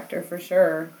curiosity factor for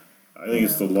sure. I think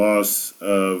it's the loss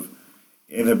of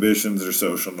inhibitions or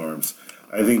social norms.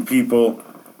 I think people,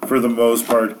 for the most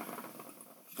part,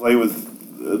 play with...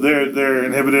 They're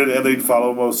inhibited and they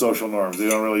follow most social norms. They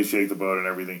don't really shake the boat and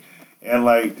everything. And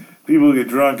like people who get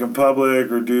drunk in public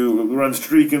or run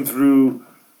streaking through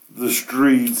the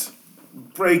streets,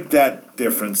 break that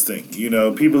difference thing.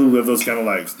 People who live those kind of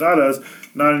lives. Not us,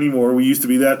 not anymore. We used to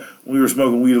be that when we were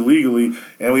smoking weed illegally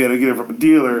and we had to get it from a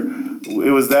dealer.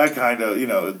 It was that kind of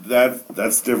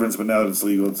that's the difference. But now that it's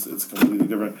legal, it's completely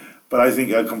different. But I think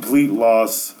a complete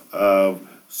loss of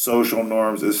social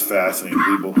norms is fascinating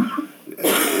people.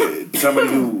 Somebody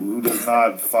who does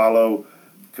not follow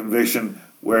conviction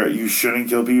where you shouldn't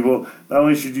kill people, not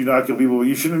only should you not kill people, but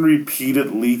you shouldn't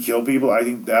repeatedly kill people. I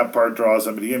think that part draws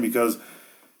somebody in because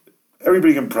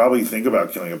everybody can probably think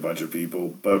about killing a bunch of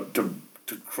people, but to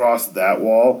cross that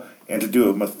wall and to do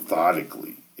it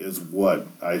methodically is what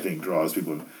I think draws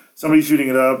people in. Somebody shooting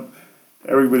it up,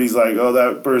 everybody's like, oh,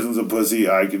 that person's a pussy,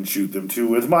 I can shoot them too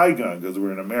with my gun because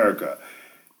we're in America.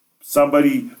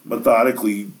 Somebody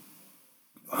methodically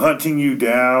hunting you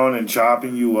down and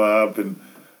chopping you up and,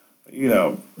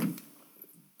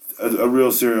 a real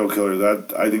serial killer,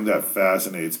 that I think that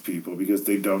fascinates people because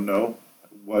they don't know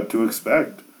what to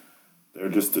expect. They're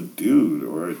just a dude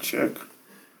or a chick.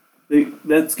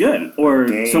 That's good. Or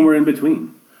somewhere in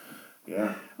between.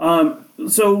 Yeah.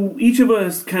 So each of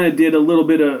us kind of did a little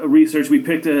bit of research. We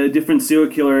picked a different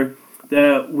serial killer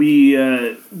that we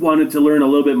wanted to learn a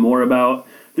little bit more about.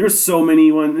 There's so many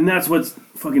and that's what's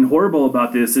fucking horrible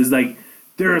about this is like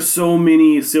there are so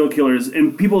many serial killers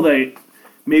and people that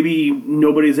maybe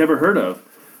nobody's ever heard of.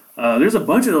 There's a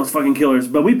bunch of those fucking killers,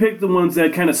 but we picked the ones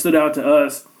that kind of stood out to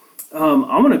us.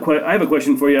 I have a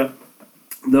question for you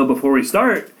though before we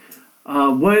start.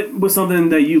 What was something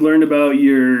that you learned about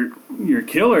your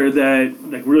killer that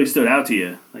like really stood out to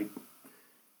you? Like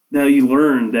now you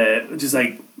learned that just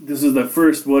like this is the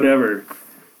first whatever.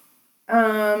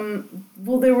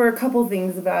 Well, there were a couple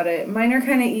things about it. Mine are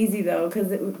kind of easy, though,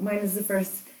 because mine is the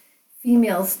first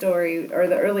female story, or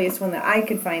the earliest one that I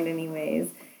could find anyways.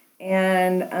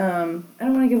 And I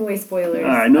don't want to give away spoilers.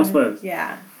 All right, no spoilers.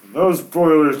 Yeah. No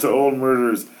spoilers to old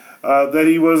murders.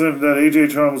 That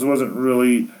H.H. Holmes wasn't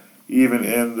really even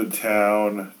in the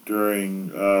town during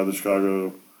the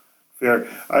Chicago Fair.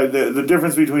 The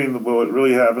difference between what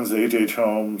really happens to H.H.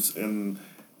 Holmes and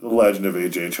the legend of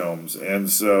H.H. Holmes. And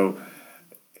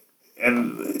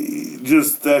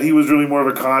just that he was really more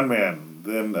of a con man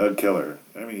than a killer.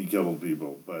 I mean, he killed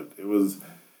people, but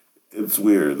it's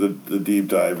weird. The deep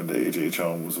dive into H.H.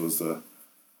 Holmes was the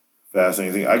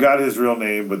fascinating thing. I got his real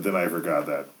name, but then I forgot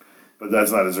that. But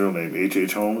that's not his real name.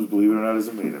 H.H. Holmes, believe it or not, is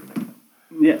a maiden name.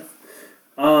 Yeah.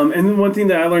 And then one thing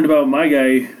that I learned about my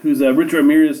guy, who's Rich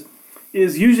Ramirez,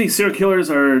 is usually serial killers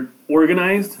are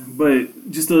organized, but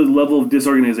just the level of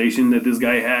disorganization that this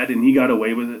guy had, and he got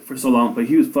away with it for so long, but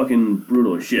he was fucking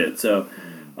brutal as shit. So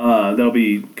that'll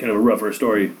be kind of a rougher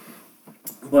story.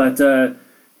 But,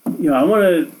 I want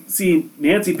to see,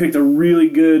 Nancy picked a really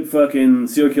good fucking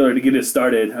serial killer to get it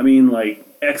started. I mean, like,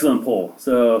 excellent poll.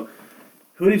 So,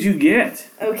 who did you get?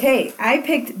 Okay, I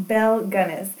picked Belle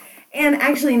Gunness. And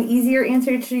actually, an easier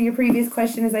answer to your previous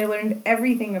question is I learned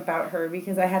everything about her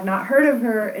because I had not heard of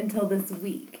her until this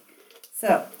week.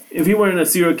 So, if you weren't a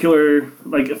serial killer,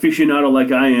 like, aficionado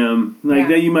like I am, like,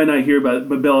 that you might not hear about it,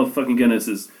 but Belle fucking Gunness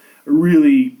is a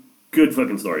really good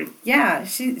fucking story. Yeah,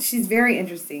 she's very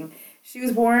interesting. She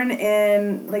was born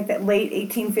in, like, the late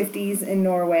 1850s in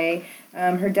Norway.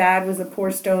 Her dad was a poor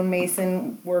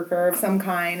stonemason worker of some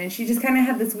kind, and she just kind of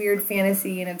had this weird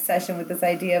fantasy and obsession with this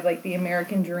idea of, like, the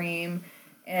American dream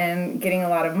and getting a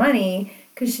lot of money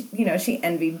because, she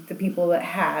envied the people that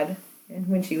had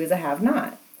when she was a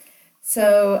have-not.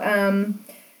 So,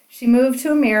 she moved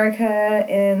to America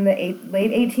in the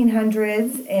late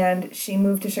 1800s, and she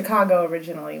moved to Chicago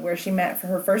originally, where she met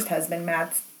her first husband,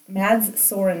 Mads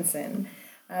Sorensen.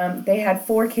 They had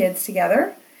 4 kids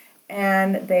together,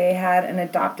 and they had an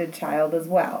adopted child as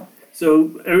well.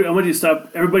 So I want you to stop.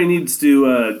 Everybody needs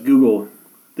to Google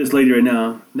this lady right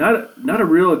now. Not a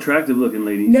real attractive looking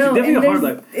lady. No, she's definitely a hard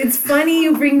life. It's funny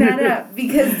you bring that up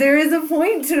because there is a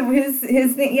point to his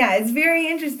thing. Yeah, it's very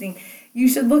interesting. You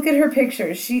should look at her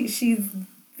pictures. She's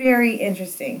very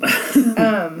interesting.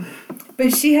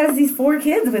 But she has these 4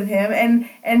 kids with him,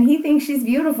 and he thinks she's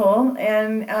beautiful,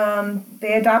 and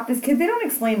they adopt this kid. They don't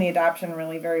explain the adoption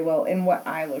really very well in what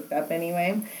I looked up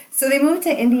anyway. So they moved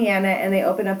to Indiana, and they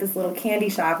open up this little candy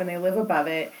shop, and they live above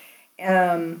it,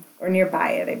 or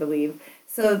nearby it, I believe.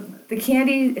 So the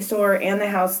candy store and the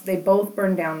house, they both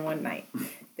burn down one night.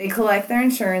 They collect their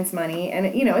insurance money, and,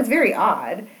 it's very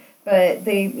odd, but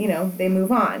they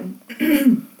move on.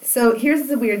 So here's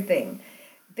the weird thing.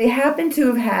 They happen to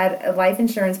have had a life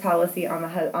insurance policy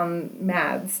on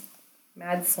Mads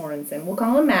Sorensen. We'll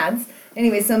call him Mads.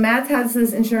 Anyway, so Mads has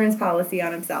this insurance policy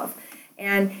on himself,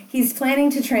 and he's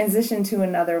planning to transition to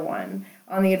another one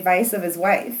on the advice of his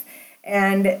wife.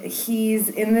 And he's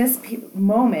in this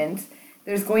moment.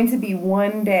 There's going to be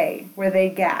one day where they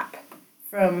gap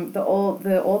from the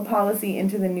old policy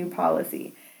into the new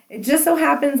policy. It just so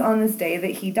happens on this day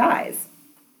that he dies.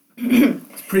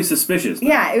 It's pretty suspicious.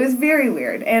 Yeah, it was very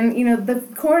weird. And, the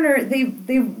coroner, they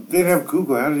didn't have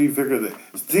Google. How did he figure that?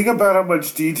 Think about how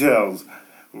much details.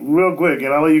 Real quick,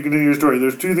 and I'll let you continue your story.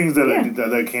 There's 2 things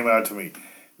that came out to me.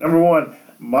 Number 1,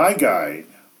 my guy,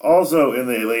 also in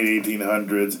the late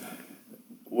 1800s,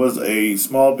 was a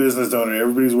small business owner.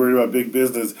 Everybody's worried about big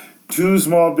business. 2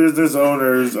 small business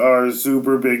owners are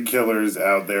super big killers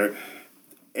out there.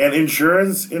 And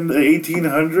insurance in the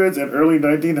 1800s and early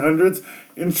 1900s,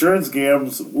 insurance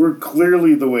scams were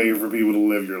clearly the way for people to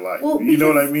live your life. Well, you know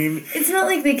what I mean? It's not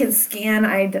like they could scan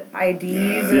IDs.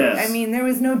 Yes. I mean, there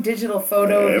was no digital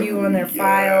photo of you on their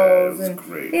files. And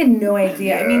great. They had no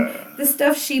idea. Yeah. I mean, the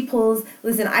stuff she pulls.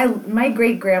 Listen, my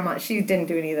great grandma. She didn't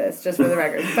do any of this, just for the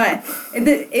record. But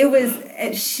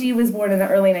she was born in the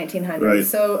early 1900s. Right.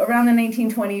 So around the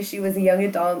 1920s, she was a young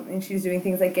adult, and she was doing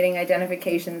things like getting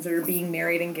identifications or being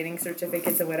married and getting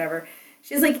certificates and whatever.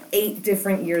 She has like 8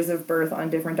 different years of birth on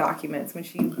different documents when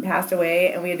she passed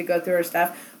away, and we had to go through her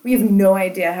stuff. We have no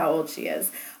idea how old she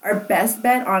is. Our best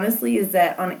bet, honestly, is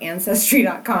that on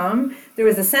Ancestry.com, there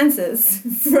was a census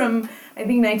from, I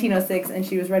think, 1906, and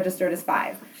she was registered as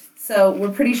 5. So we're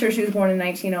pretty sure she was born in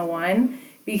 1901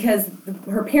 because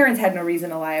her parents had no reason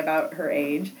to lie about her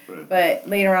age. Right. But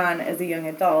later on, as a young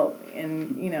adult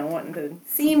and, wanting to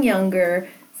seem younger...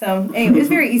 So, anyway, it's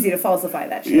very easy to falsify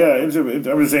that shit. Yeah, I'm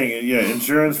just saying,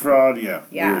 insurance fraud, yeah.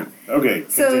 Yeah. Weird. Okay,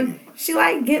 So, continue. she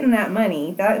liked getting that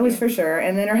money, that was for sure.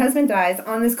 And then her husband dies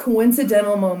on this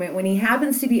coincidental moment when he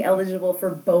happens to be eligible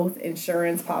for both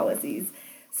insurance policies.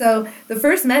 So, the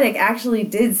first medic actually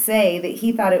did say that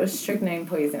he thought it was strychnine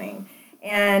poisoning.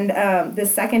 And the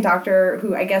second doctor,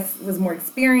 who I guess was more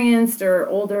experienced or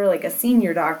older, like a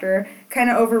senior doctor, kind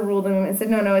of overruled him and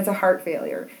said, no, it's a heart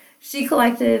failure. She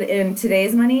collected, in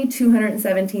today's money,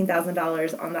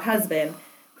 $217,000 on the husband,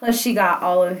 plus she got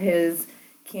all of his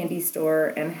candy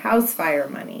store and house fire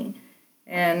money.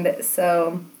 And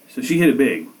so... So she hit it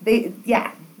big.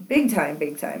 Big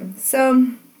time. So,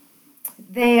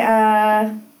 they,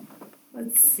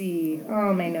 let's see.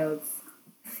 Oh, my notes.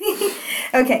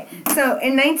 Okay, so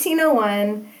in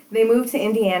 1901, they moved to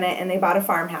Indiana and they bought a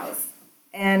farmhouse.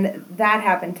 And that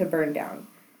happened to burn down.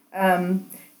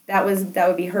 That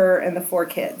would be her and the 4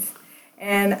 kids.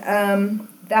 And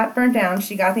that burnt down.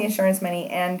 She got the insurance money,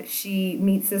 and she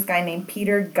meets this guy named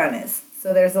Peter Gunnis.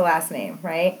 So there's the last name,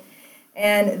 right?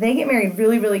 And they get married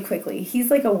really, really quickly. He's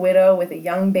like a widow with a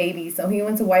young baby, so he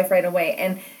wants a wife right away.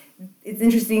 And it's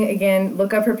interesting, again,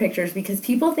 look up her pictures, because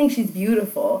people think she's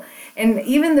beautiful. And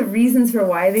even the reasons for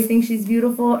why they think she's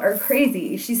beautiful are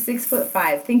crazy. She's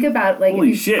 6'5". Think about, like,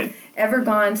 Holy if shit. you've ever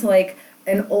gone to, like,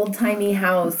 an old-timey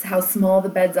house, how small the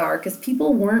beds are, because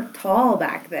people weren't tall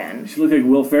back then. She looked like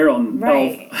Will Ferrell in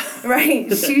Right, Elf. right.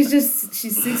 She's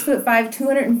 6'5",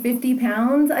 250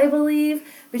 pounds, I believe.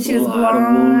 But she was Lot of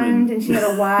woman. blonde, and she had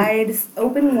a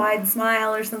wide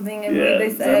smile or something. I believe Yeah, they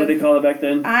is said. that what they call it back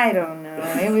then? I don't know.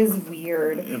 It was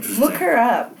weird. Look her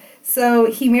up. So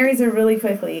he marries her really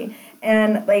quickly,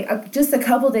 and like just a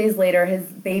couple days later, his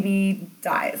baby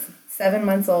dies. 7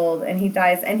 months old, and he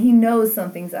dies, and he knows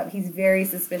something's up. He's very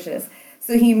suspicious.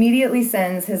 So he immediately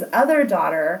sends his other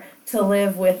daughter to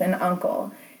live with an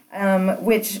uncle,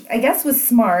 which I guess was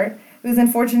smart. It was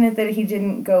unfortunate that he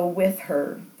didn't go with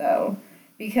her, though,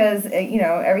 because,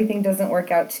 everything doesn't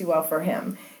work out too well for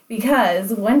him.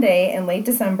 Because one day in late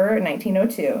December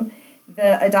 1902,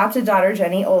 the adopted daughter,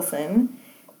 Jenny Olson,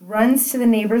 runs to the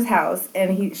neighbor's house,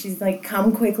 and she's like,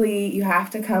 "Come quickly, you have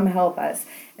to come help us."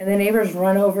 And the neighbors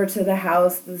run over to the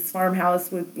house, this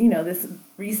farmhouse with, this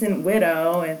recent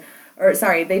widow,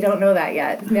 they don't know that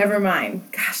yet. Never mind.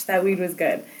 Gosh, that weed was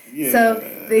good. Yeah. So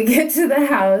they get to the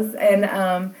house,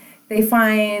 and they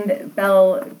find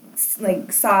Belle,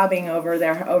 like, sobbing over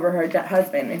her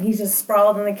husband, and he's just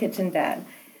sprawled in the kitchen dead.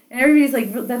 And everybody's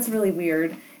like, "That's really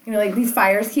weird." Like, these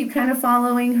fires keep kind of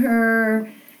following her.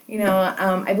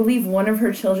 I believe one of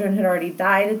her children had already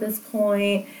died at this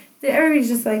point. Everybody's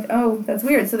just like, "Oh, that's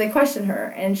weird." So they question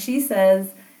her, and she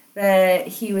says that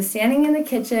he was standing in the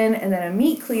kitchen, and then a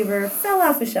meat cleaver fell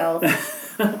off a shelf,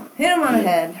 hit him on the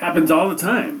head. Happens all the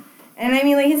time. And I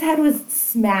mean, like, his head was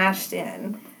smashed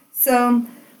in. So,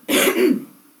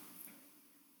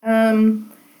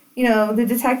 the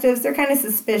detectives, they're kind of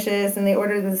suspicious, and they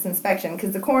order this inspection,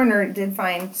 because the coroner did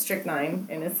find strychnine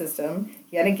in his system,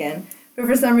 yet again. But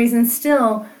for some reason,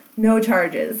 still no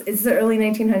charges. It's the early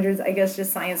 1900s. I guess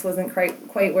just science wasn't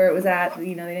quite where it was at.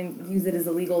 They didn't use it as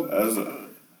a legal... As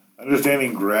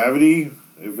understanding gravity,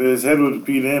 if his head was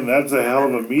beat in, that's a hell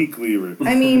of a meat cleaver.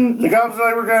 I mean... The cops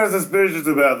were kind of suspicious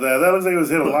about that. That looks like it was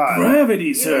hit alive.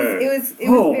 Gravity, sir. It was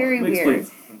very weird.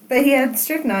 Explain. But he had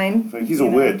strychnine. It's like, he's a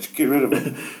witch. Get rid of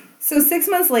him. So 6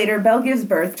 months later, Belle gives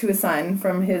birth to a son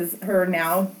from her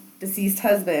now deceased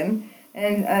husband,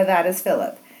 and that is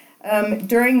Philip.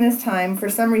 During this time, for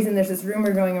some reason, there's this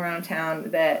rumor going around town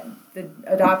that the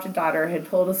adopted daughter had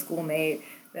told a schoolmate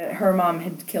that her mom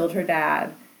had killed her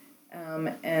dad,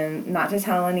 and not to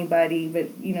tell anybody, but,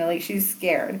 she was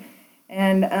scared.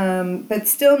 And, but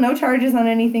still no charges on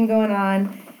anything going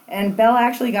on. And Belle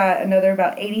actually got another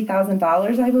about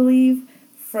 $80,000, I believe,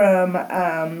 from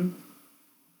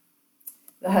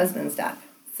the husband's death.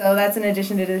 So that's in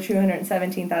addition to the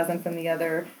 $217,000 from the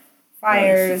other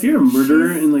fires. If you're a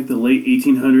murderer in like the late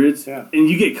 1800s and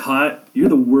you get caught, you're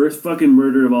the worst fucking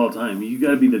murderer of all time. You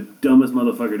got to be the dumbest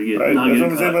motherfucker to get Right. not That's get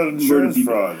what I'm saying about insurance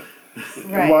fraud.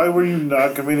 Right. Why were you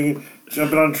not committing,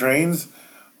 jumping on trains?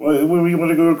 Well, when we want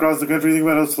to go across the country, think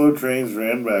about how slow trains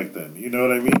ran back then. You know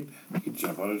what I mean? You could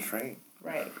jump on a train.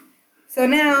 Right. So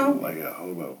now, Like a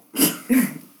hobo.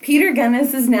 Peter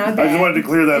Gunnis is now dead. I just wanted to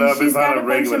clear that and up. She's It's not got a a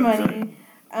bunch of regular money.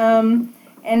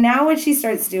 And now what she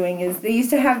starts doing is, they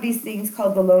used to have these things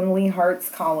called the Lonely Hearts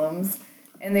columns,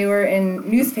 and they were in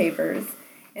newspapers.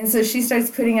 And so she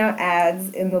starts putting out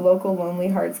ads in the local Lonely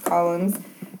Hearts columns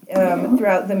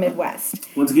throughout the Midwest.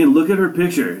 Once again, look at her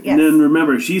picture. Yes. And then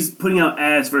remember, she's putting out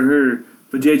ads for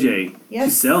JJ. Yes,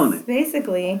 She's selling it.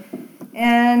 basically.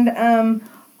 And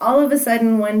all of a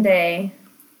sudden one day,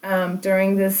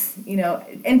 during this,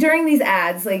 and during these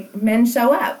ads, like, men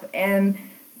show up, and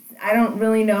I don't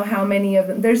really know how many of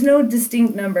them. There's no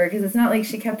distinct number, because it's not like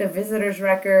she kept a visitor's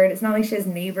record. It's not like she has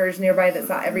neighbors nearby that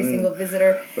saw every single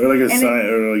visitor. Or like a And sign,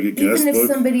 or like a guest Even if book.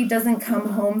 somebody doesn't come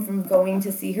home from going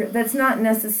to see her, that's not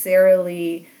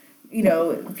necessarily,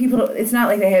 people, it's not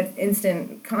like they had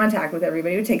instant contact with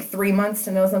everybody. It would take 3 months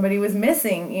to know somebody was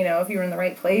missing, if you were in the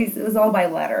right place. It was all by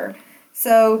letter.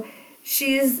 So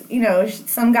she's,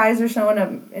 some guys are showing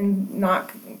up and not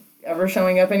ever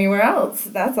showing up anywhere else.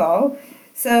 That's all.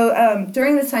 So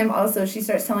during this time also, she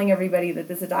starts telling everybody that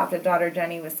this adopted daughter,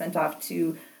 Jenny, was sent off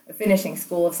to a finishing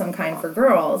school of some kind for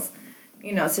girls.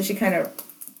 So she kind of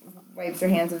wipes her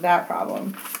hands of that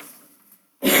problem.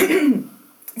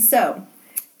 So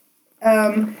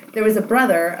there was a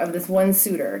brother of this one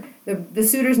suitor. The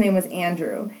suitor's name was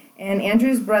Andrew. And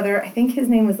Andrew's brother, I think his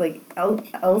name was like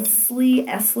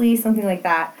Esley, something like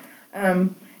that.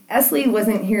 Esley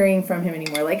wasn't hearing from him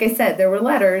anymore. Like I said, there were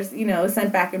letters,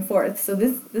 sent back and forth. So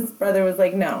this brother was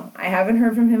like, no, I haven't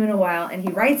heard from him in a while. And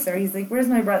he writes her. He's like, where's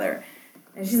my brother?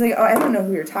 And she's like, oh, I don't know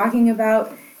who you're talking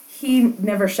about. He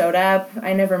never showed up.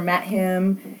 I never met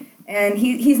him. And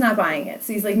he's not buying it.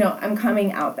 So he's like, no, I'm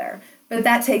coming out there. But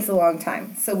that takes a long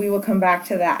time. So we will come back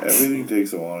to that. Everything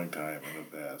takes a long time in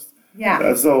the past. Yeah.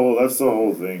 That's the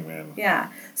whole thing, man.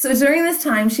 Yeah. So during this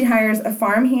time, she hires a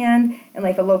farmhand and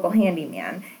like a local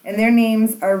handyman. And their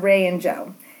names are Ray and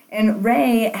Joe. And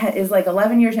Ray is like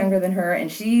 11 years younger than her, and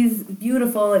she's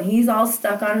beautiful, and he's all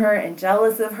stuck on her and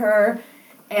jealous of her.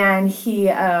 And he's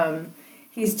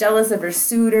jealous of her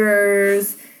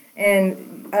suitors,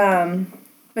 and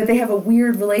but they have a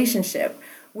weird relationship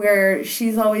where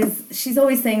she's always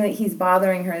saying that he's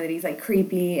bothering her, that he's like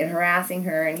creepy and harassing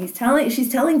her, and she's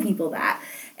telling people that,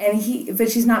 but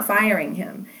she's not firing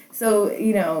him. So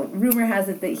rumor has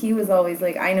it that he was always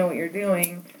like, I know what you're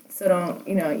doing, so don't,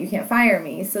 you can't fire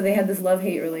me. So they had this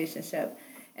love-hate relationship.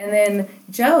 And then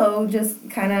Joe just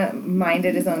kind of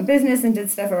minded his own business and did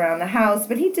stuff around the house,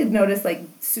 but he did notice like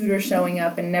suitors showing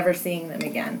up and never seeing them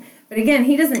again. But again,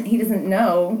 he doesn't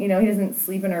know, he doesn't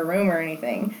sleep in her room or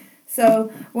anything.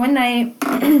 So one night,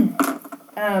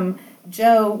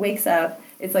 Joe wakes up,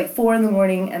 it's like 4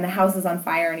 a.m, and the house is on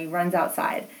fire, and he runs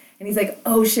outside. And he's like,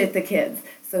 oh shit, the kids.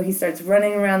 So he starts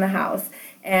running around the house,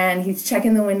 and he's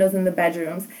checking the windows in the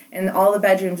bedrooms, and all the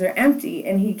bedrooms are empty,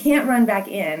 and he can't run back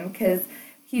in because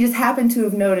he just happened to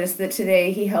have noticed that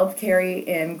today he helped carry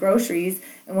in groceries,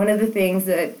 and one of the things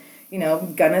that,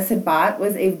 Gunnis had bought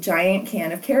was a giant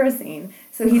can of kerosene.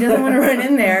 So he doesn't want to run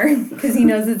in there because he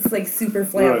knows it's like super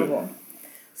flammable. Right.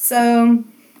 So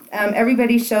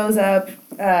everybody shows up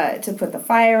to put the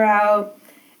fire out,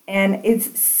 and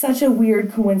it's such a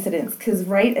weird coincidence because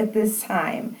right at this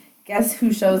time, guess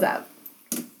who shows up?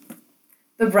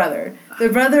 The brother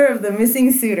of the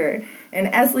missing suitor. And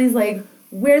Esley's like,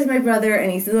 where's my brother?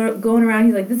 And he's going around,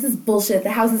 he's like, this is bullshit.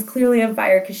 The house is clearly on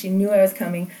fire because she knew I was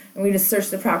coming, and we just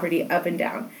searched the property up and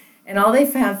down. And all they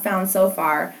have found so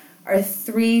far are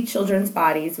 3 children's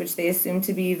bodies, which they assume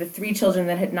to be the 3 children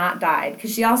that had not died,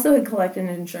 because she also had collected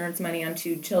insurance money on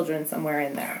 2 children somewhere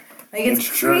in there. Like,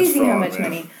 it's crazy how much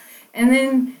money. And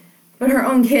then, but her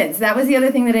own kids. That was the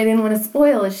other thing that I didn't want to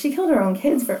spoil, is she killed her own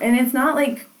kids and it's not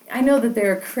like, I know that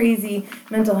there are crazy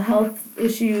mental health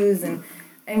issues and,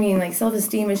 like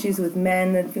self-esteem issues with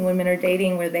men that women are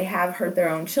dating where they have hurt their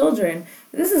own children.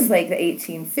 But this is like the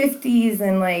 1850s,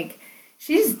 and like,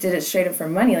 she just did it straight up for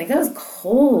money. Like, that was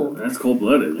cold. That's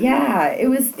cold-blooded. Yeah, it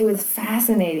was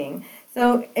fascinating.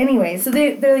 So anyway, so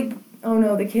they're like, oh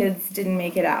no, the kids didn't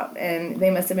make it out, and they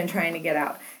must have been trying to get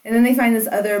out. And then they find this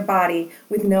other body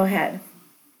with no head.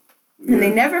 Yeah. And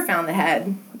they never found the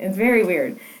head. It's very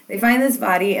weird. They find this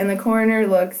body, and the coroner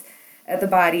looks at the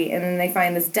body, and then they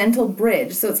find this dental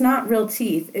bridge. So it's not real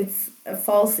teeth. It's a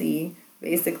falsie,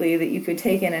 basically, that you could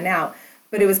take in and out.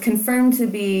 But it was confirmed to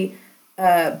be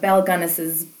Belle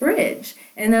Gunnis's bridge.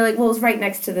 And they're like, well, it's right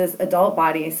next to this adult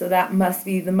body, so that must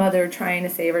be the mother trying to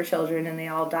save her children, and they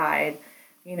all died.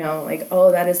 Like,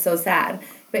 oh, that is so sad.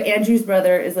 But Andrew's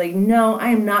brother is like, no, I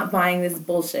am not buying this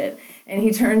bullshit. And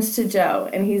he turns to Joe,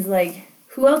 and he's like,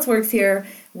 who else works here?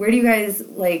 Where do you guys,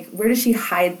 where does she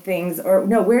hide things? Or,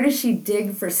 no, where does she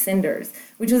dig for cinders?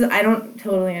 Which is, I don't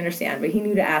totally understand, but he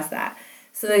knew to ask that.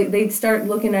 So they'd start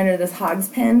looking under this hog's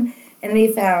pen, and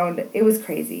they found, it was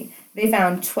crazy. They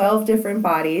found 12 different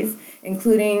bodies,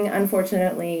 including,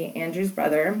 unfortunately, Andrew's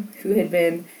brother, who had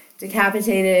been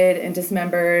decapitated and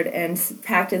dismembered and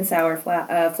packed in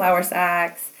flour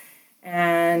sacks.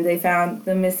 And they found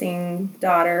the missing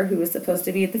daughter, who was supposed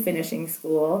to be at the finishing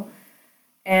school.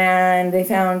 And they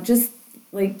found just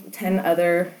 10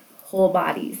 other whole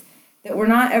bodies that were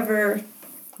not ever,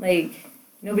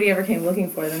 nobody ever came looking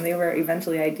for them. They were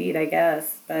eventually ID'd, I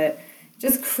guess, but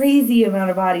just crazy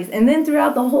amount of bodies. And then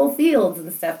throughout the whole fields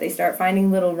and stuff, they start finding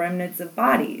little remnants of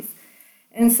bodies.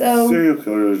 And so serial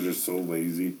killers are just so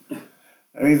lazy.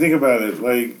 I mean, think about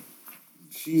it.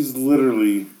 She's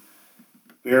literally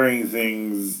burying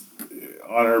things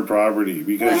on her property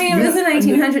because it was the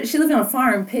 1900s. She lived on a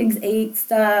farm. Pigs ate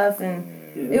stuff, and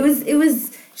it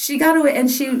was. She got away, and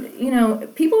she,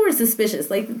 people were suspicious.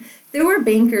 There were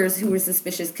bankers who were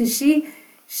suspicious because she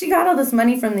got all this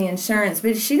money from the insurance,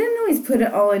 but she didn't always put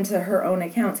it all into her own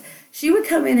accounts. She would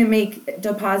come in and make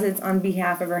deposits on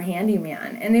behalf of her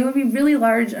handyman, and they would be really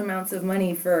large amounts of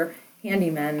money for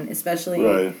handymen, especially,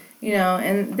 right.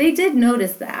 And they did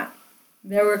notice that.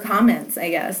 There were comments, I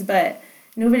guess, but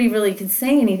nobody really could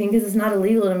say anything because it's not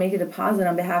illegal to make a deposit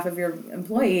on behalf of your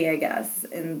employee, I guess,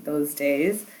 in those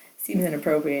days. Seems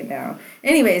inappropriate now.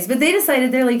 Anyways, but they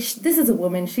decided, they're like, this is a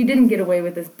woman. She didn't get away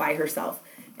with this by herself.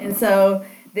 And so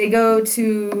they go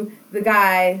to the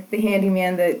guy, the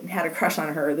handyman that had a crush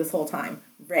on her this whole time,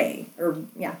 Ray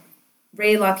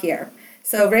LaPierre.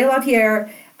 So Ray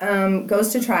LaPierre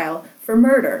goes to trial for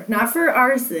murder, not for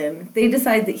arson. They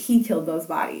decide that he killed those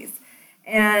bodies.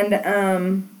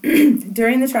 And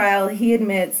during the trial, he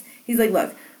admits, he's like,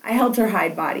 look, I helped her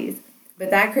hide bodies,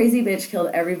 but that crazy bitch killed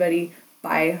everybody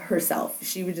by herself.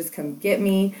 She would just come get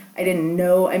me. I didn't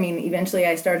know. I mean, eventually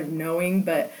I started knowing,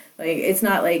 but like, it's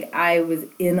not like I was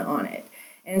in on it.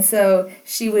 And so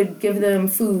she would give them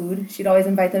food. She'd always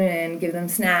invite them in, give them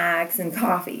snacks and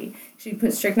coffee. She'd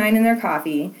put strychnine in their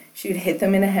coffee. She would hit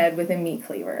them in the head with a meat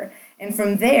cleaver. And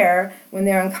from there, when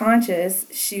they're unconscious,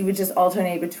 she would just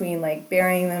alternate between like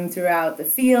burying them throughout the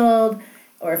field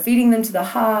or feeding them to the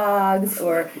hogs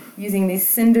or using these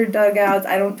cinder dugouts.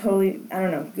 I don't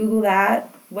know, Google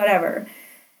that, whatever.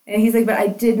 And he's like, but I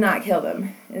did not kill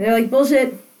them. And they're like,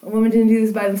 bullshit, a woman didn't do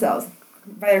this by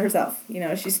herself. You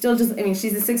know, she's still just, I mean,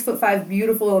 she's a 6'5",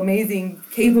 beautiful, amazing,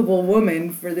 capable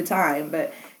woman for the time,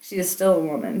 but she is still a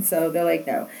woman. So they're like,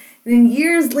 no. Then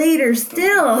years later,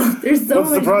 still, there's so much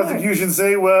What's the prosecution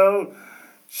say? Well,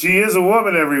 she is a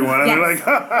woman, everyone. And Yes. they're like,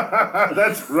 ha, ha, ha, ha,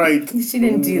 that's right. She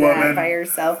didn't do that by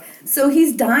herself. So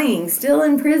he's dying, still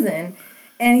in prison,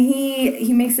 and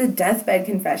he makes a deathbed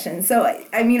confession. So,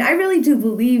 I mean, I really do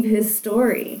believe his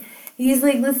story. He's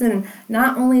like, listen,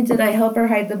 not only did I help her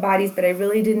hide the bodies, but I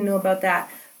really didn't know about that.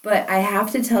 But I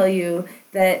have to tell you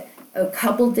that a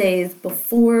couple days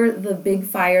before the big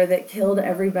fire that killed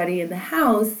everybody in the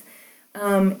house,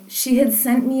 she had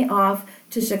sent me off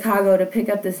to Chicago to pick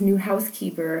up this new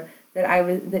housekeeper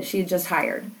that she had just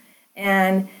hired.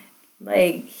 And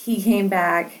like he came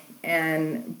back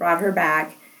and brought her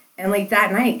back, and like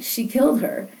that night she killed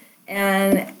her.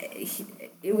 And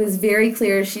it was very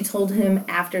clear, she told him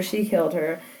after she killed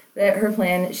her that her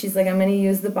plan, she's like, I'm going to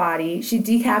use the body. She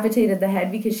decapitated the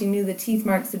head because she knew the teeth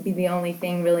marks would be the only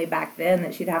thing really back then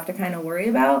that she'd have to kind of worry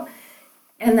about.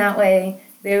 And that way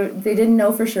they didn't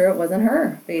know for sure it wasn't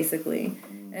her, basically.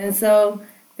 And so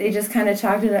they just kind of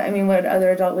chalked it up. I mean, what other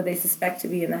adult would they suspect to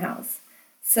be in the house?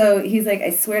 So he's like,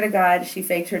 I swear to God, she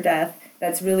faked her death.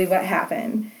 That's really what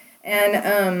happened.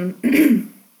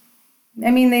 And, I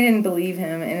mean, they didn't believe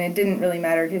him, and it didn't really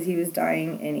matter because he was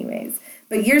dying anyways.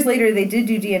 But years later, they did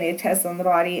do DNA tests on the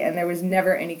body, and there was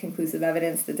never any conclusive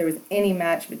evidence that there was any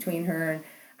match between her.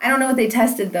 I don't know what they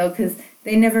tested, though, because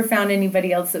they never found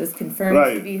anybody else that was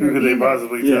confirmed to be her. Who could they either.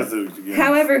 possibly test it against?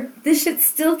 However, this shit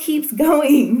still keeps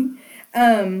going.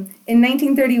 In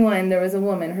 1931, there was a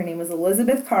woman, her name was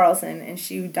Elizabeth Carlson, and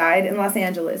she died in Los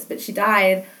Angeles, but she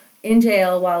died in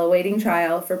jail while awaiting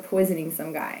trial for poisoning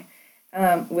some guy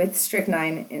with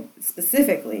strychnine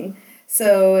specifically.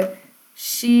 So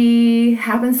she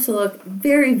happens to look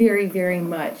very, very, very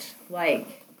much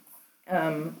like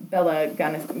Bella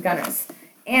Gunness.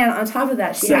 And on top of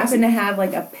that, she happened to have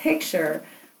like a picture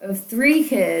of 3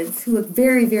 kids who look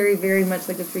very, very, very much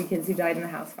like the 3 kids who died in the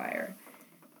house fire.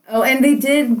 Oh, and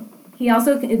he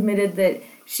also admitted that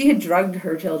she had drugged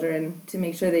her children to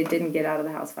make sure they didn't get out of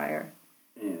the house fire.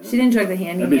 Yeah. She didn't drug the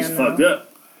handyman, that bitch fucked up.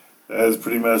 That is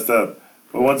pretty messed up.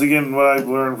 But once again, what I've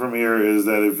learned from here is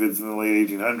that if it's in the late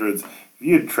 1800s, if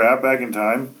you get trapped back in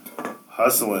time,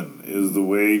 hustling is the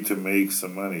way to make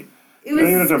some money. It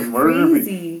was have to murder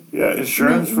crazy. Yeah,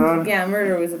 insurance fraud. Yeah,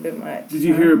 murder was a bit much. Did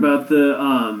you hear about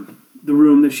the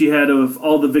room that she had of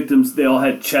all the victims? They all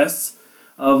had chests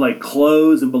of like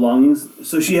clothes and belongings.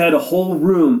 So she had a whole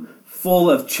room full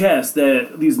of chests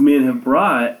that these men have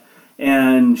brought,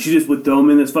 and she just would throw them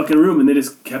in this fucking room, and they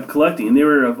just kept collecting. And they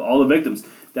were of all the victims.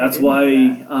 That's why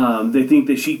they think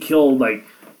that she killed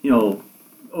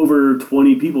over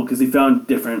 20 people because they found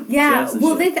different chests and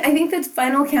shit. I think the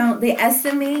final count, they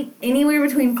estimate anywhere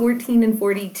between 14 and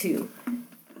 42.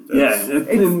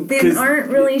 They aren't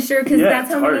really sure because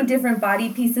that's how many different body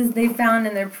pieces they found,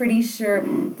 and they're pretty sure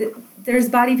that there's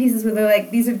body pieces where they're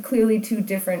like, these are clearly 2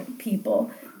 different people,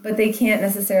 but they can't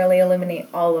necessarily eliminate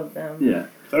all of them. Yeah.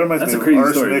 That reminds me of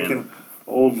Arsenic and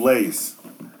Old Lace.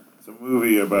 It's a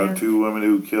movie about 2 women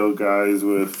who kill guys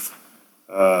with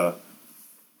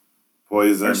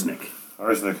poison.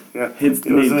 Arsenic, yeah.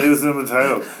 It was in the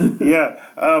title. Yeah.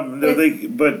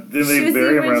 But then they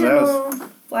bury him around the house.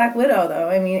 Black Widow, though.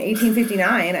 I mean,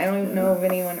 1859. I don't know of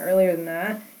anyone earlier than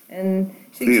that. And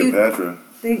Cleopatra.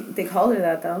 They called her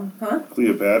that, though. Huh?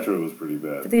 Cleopatra was pretty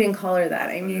bad. But they didn't call her that.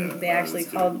 I mean, they actually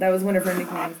that was one of her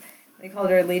nicknames. They called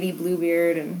her Lady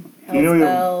Bluebeard and Hell's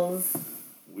Bells.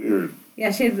 Weird.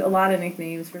 Yeah, she had a lot of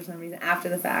nicknames for some reason after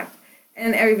the fact.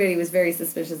 And everybody was very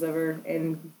suspicious of her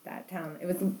in that town. It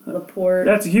was LaPorte.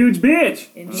 That's a huge bitch.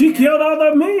 Indiana. She killed all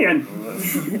the men.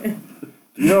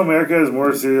 Do you know America has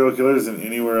more serial killers than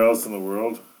anywhere else in the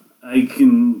world? I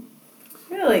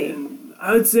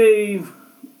would say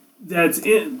that's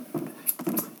it.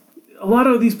 A lot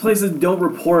of these places don't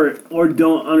report or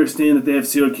don't understand that they have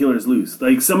serial killers loose.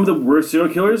 Like, some of the worst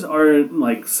serial killers are in,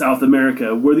 like, South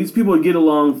America, where these people get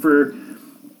along for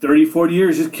 30, 40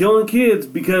 years just killing kids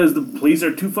because the police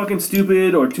are too fucking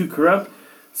stupid or too corrupt.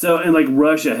 So, and like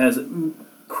Russia has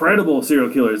incredible serial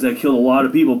killers that kill a lot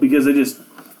of people because they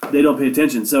don't pay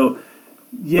attention. So,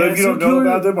 yeah. But if you don't know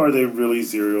about them, are they really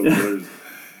serial killers?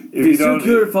 If a serial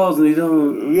killer falls and they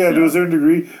don't... Yeah, to a certain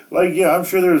degree. Like, yeah, I'm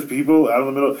sure there's people out in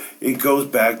the middle. It goes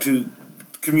back to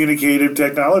communicative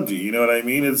technology. You know what I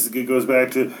mean? It goes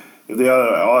back to, if they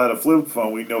all had a flip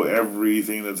phone, we'd know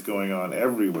everything that's going on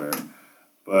everywhere.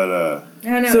 But, I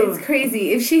don't know, it's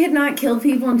crazy. If she had not killed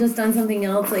people and just done something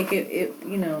else, like, it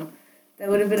that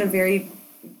would have been a very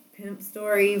pimp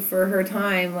story for her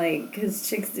time, like, because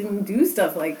chicks didn't do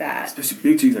stuff like that. Especially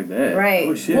big chicks like that. Right.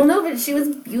 Oh, shit. Well, no, but she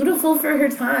was beautiful for her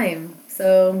time.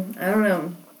 So, I don't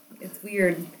know. It's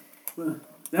weird.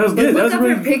 That was good. Look That was up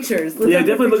really her pictures.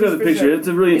 Definitely look up the picture. Sure. It's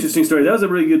a really interesting story. That was a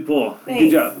really good pull. Thanks.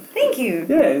 Good job. Thank you.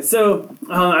 Yeah, so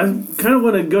I kind of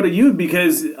want to go to you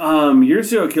because your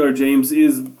serial killer, James,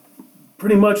 is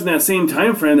pretty much in that same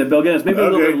time frame that Belle Gunness, maybe a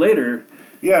little bit later.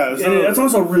 yeah. So, And that's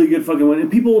also a really good fucking one.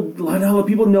 And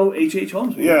people know H.H.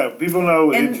 Holmes. yeah, people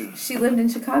know... And she lived in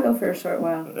Chicago for a short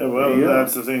while. Well,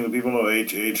 that's the thing. That people know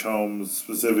H.H. Holmes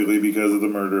specifically because of the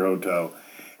Murder Hotel.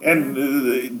 And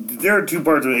there are two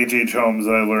parts of H.H. Holmes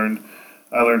that I learned.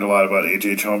 I learned a lot about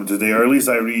H.H. Holmes today, or at least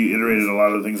I reiterated a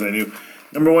lot of the things I knew.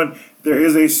 Number one, there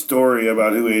is a story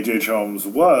about who H.H. Holmes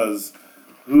was,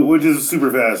 which is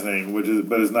super fascinating,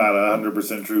 but is not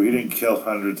 100% true. He didn't kill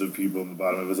hundreds of people in the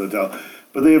bottom of his hotel,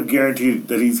 but they have guaranteed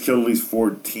that he's killed at least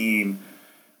 14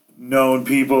 known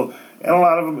people, and a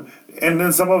lot of them, and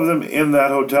then some of them in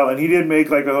that hotel. And he did make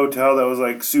like a hotel that was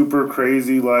like super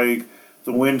crazy, like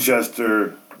the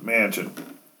Winchester Mansion,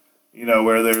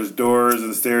 where there's doors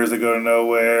and stairs that go to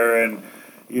nowhere, and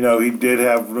he did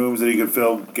have rooms that he could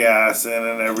fill gas in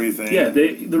and everything. Yeah,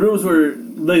 the rooms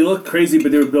they looked crazy,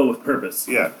 but they were built with purpose.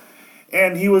 Yeah,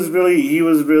 and he was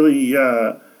really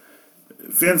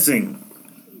fencing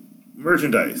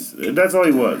merchandise. That's all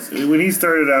he was. When he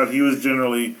started out, he was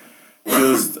generally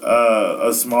just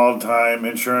a small time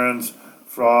insurance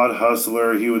fraud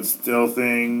hustler. He would steal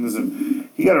things, and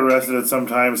he got arrested at some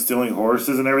time stealing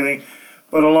horses and everything.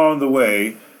 But along the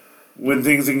way, when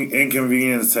things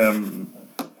inconvenienced him,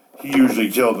 he usually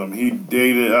killed them. He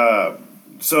dated.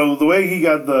 So the way he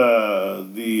got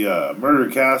the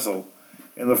murder castle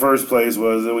in the first place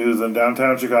was that he was in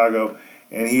downtown Chicago,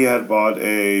 and he had bought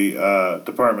a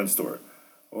department store,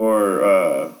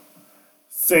 or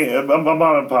say a mom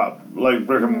and pop, like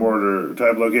brick and mortar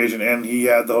type location, and he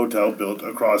had the hotel built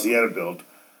across. He had it built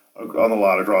on the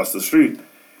lot across the street.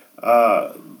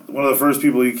 One of the first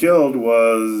people he killed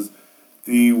was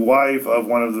the wife of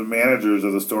one of the managers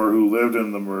of the store who lived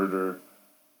in the murder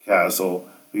castle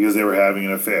because they were having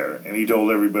an affair. And he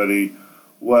told everybody,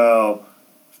 well,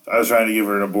 I was trying to give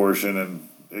her an abortion and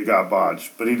it got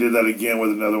botched. But he did that again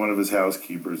with another one of his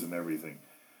housekeepers and everything.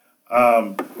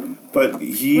 But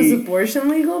he... Was abortion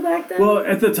legal back then? Well,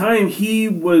 at the time, he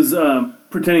was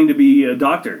pretending to be a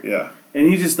doctor. Yeah. And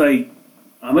he's just like,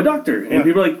 I'm a doctor. And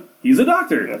people are like, he's a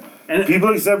doctor. Yeah. And people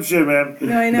accept shit, man.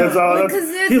 No, I know. That's all. Well,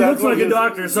 he looks like a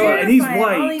doctor, and he's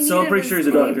white, so I'm pretty sure he's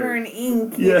a doctor. Paper and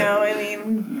ink,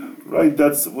 Right,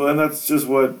 that's just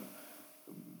what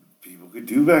people could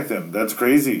do back then. That's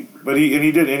crazy. But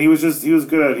he was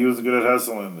good at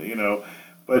hustling,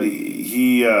 But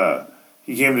he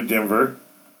came to Denver.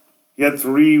 He had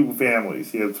 3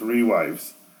 families. He had 3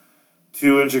 wives,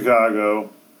 2 in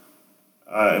Chicago,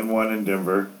 and 1 in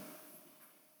Denver.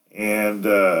 And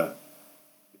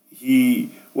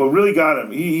what really got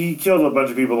him, he killed a bunch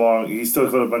of people he still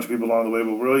killed a bunch of people along the way,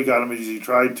 but what really got him is he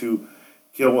tried to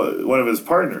kill one of his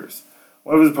partners.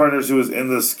 One of his partners who was in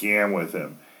the scam with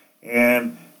him.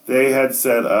 And they had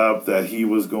set up that he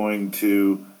was going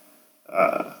to,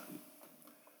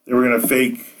 they were going to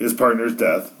fake his partner's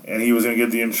death, and he was going to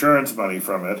get the insurance money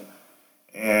from it,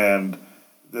 and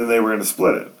then they were going to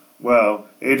split it. Well,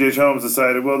 H.H. Holmes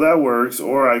decided, well, that works,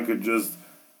 or I could just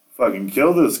fucking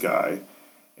kill this guy,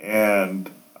 and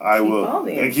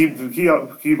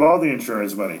keep all the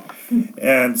insurance money.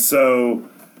 And so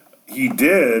he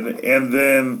did, and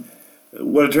then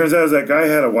what it turns out is that guy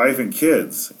had a wife and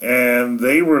kids, and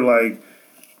they were like,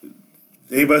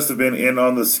 they must have been in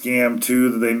on the scam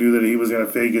too, that they knew that he was going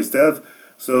to fake his death.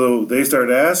 So they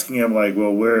started asking him, like,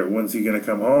 well, when's he going to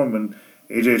come home? And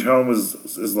H.H. Holmes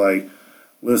is like,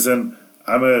 listen,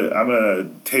 I'm gonna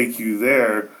take you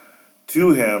there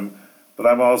to him, but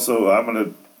I'm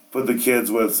gonna put the kids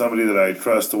with somebody that I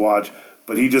trust to watch.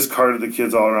 But he just carted the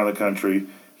kids all around the country.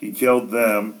 He killed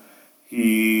them.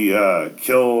 He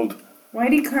killed...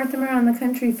 Why'd he cart them around the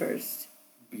country first?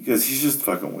 Because he's just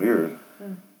fucking weird.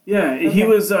 Yeah, he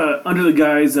was under the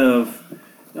guise of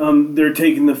they're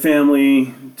taking the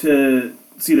family to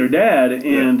see their dad,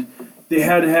 and they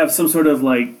had to have some sort of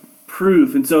like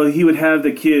proof, and so he would have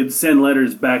the kids send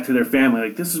letters back to their family,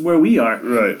 like, this is where we are,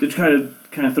 Right. to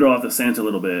kind of throw off the scent a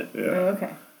little bit. Yeah. Oh,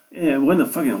 okay. Yeah, one of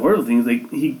the fucking horrible things, like,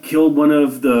 he killed one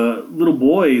of the little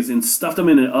boys and stuffed him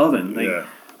in an oven. Like, Yeah.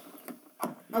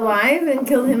 Alive and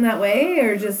killed him that way,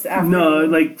 or just after? no,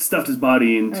 like, stuffed his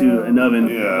body into an oven.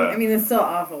 Yeah. I mean, it's still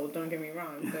awful. Don't get me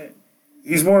wrong, but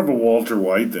He's more of a Walter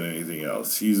White than anything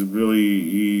else. He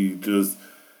just,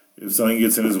 if something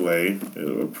gets in his way,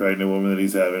 a pregnant woman that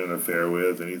he's having an affair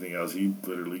with, anything else, he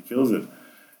literally kills it.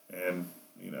 And,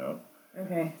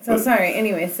 okay. So sorry.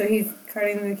 Anyway, so he's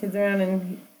carting the kids around,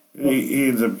 and he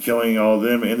ends up killing all of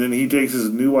them. And then he takes his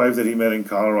new wife that he met in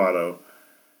Colorado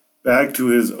back to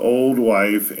his old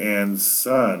wife and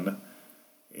son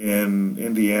in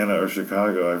Indiana or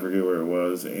Chicago, I forget where it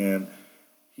was, and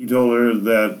he told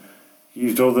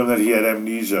them that he had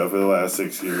amnesia for the last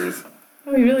 6 years.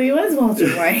 oh, he really was Walter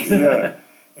White. Yeah,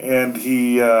 and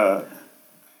he's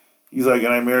like,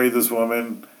 and I married this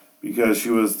woman because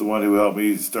she was the one who helped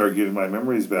me start getting my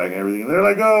memories back and everything. And they're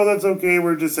like, oh, that's okay,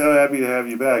 we're just so happy to have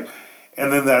you back.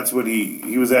 And then that's when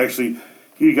he was actually,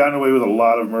 he'd gotten away with a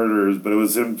lot of murders, but it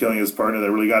was him killing his partner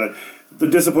that really got it. The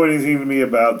disappointing thing to me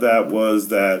about that was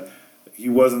that he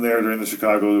wasn't there during the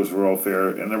Chicago World Fair,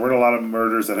 and there weren't a lot of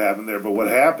murders that happened there. But what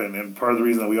happened, and part of the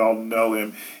reason that we all know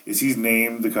him, is he's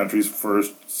named the country's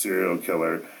first serial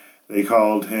killer. They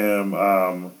called him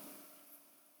the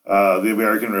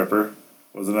American Ripper,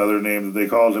 was another name that they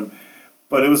called him.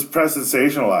 But it was press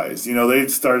sensationalized. They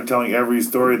started telling every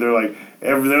story. They're like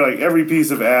every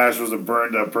piece of ash was a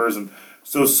burned up person.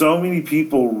 So many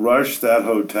people rushed that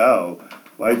hotel.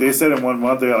 Like they said in 1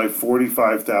 month, they had like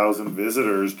 45,000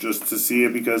 visitors just to see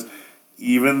it, because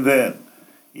even then,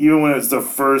 even when it's the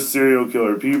first serial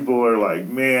killer, people are like,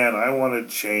 man, I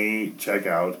want to check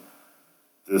out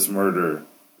this murder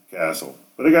castle.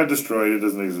 But it got destroyed. It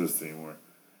doesn't exist anymore.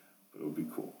 But it would be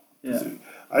cool. Yeah.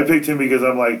 I picked him because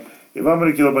I'm like, if I'm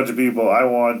going to kill a bunch of people, I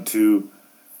want to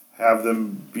have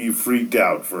them be freaked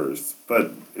out first.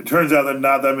 But it turns out that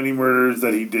not that many murders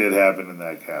that he did happen in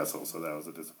that castle, so that was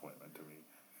a disappointment to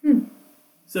me.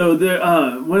 So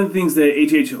one of the things that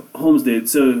H.H. Holmes did,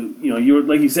 so you were,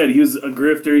 like you said, he was a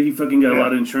grifter. He fucking got a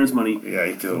lot of insurance money. Yeah,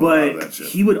 he did a lot of that shit.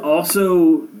 He would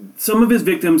also, some of his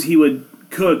victims he would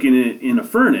cook in a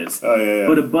furnace. Oh yeah.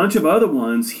 But a bunch of other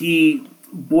ones he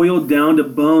boiled down to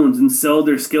bones and sold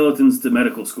their skeletons to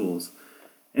medical schools.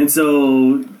 And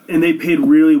they paid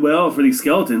really well for these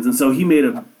skeletons, and so he made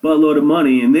a buttload of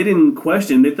money, and they didn't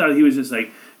question. They thought he was just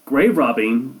like grave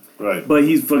robbing. Right. But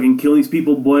he's fucking killing these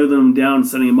people, boiling them down,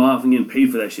 sending them off, and getting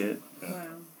paid for that shit. Wow.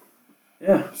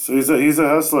 Yeah. So he's a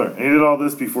hustler. And he did all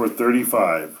this before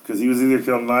 35, because he was either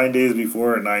killed 9 days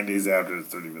before or 9 days after his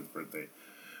 35th birthday.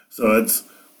 So it's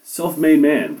Self-made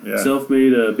man. Yeah.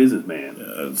 Self-made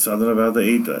businessman. something about the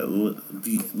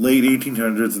late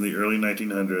 1800s and the early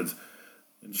 1900s.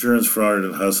 Insurance fraud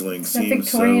and hustling The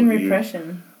seems Victorian so weird.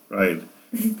 repression. Right.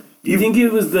 Do you think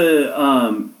it was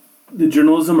the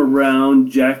journalism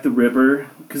around Jack the Ripper?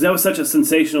 Because that was such a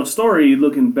sensational story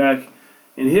looking back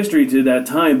in history to that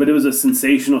time, but it was a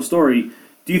sensational story.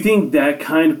 Do you think that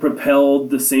kind of propelled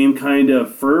the same kind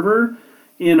of fervor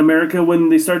in America when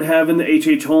they started having the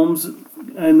H.H. Holmes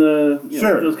and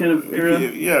those kind of era?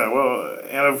 Yeah, well,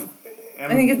 I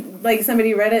think it's like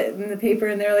somebody read it in the paper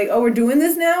and they're like, "Oh, we're doing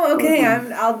this now. Okay,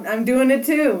 I'm doing it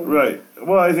too." Right.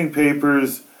 Well, I think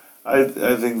papers, I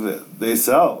think that they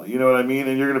sell. You know what I mean?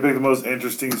 And you're going to pick the most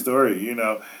interesting story.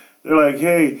 They're like,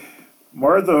 "Hey,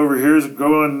 Martha over here is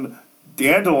growing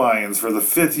dandelions for the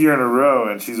 5th year in a row,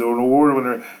 and she's an award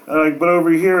winner." And they're like, "But over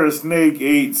here, a snake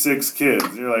ate 6 kids."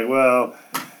 And you're like, "Well,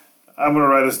 I'm going to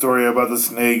write a story about the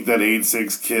snake that ate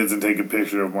 6 kids and take a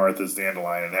picture of Martha's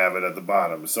dandelion and have it at the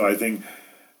bottom." So I think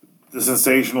the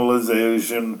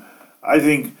sensationalization, I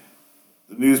think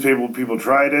the newspaper people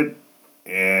tried it,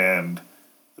 and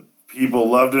the people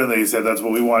loved it, and they said that's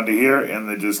what we wanted to hear, and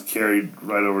they just carried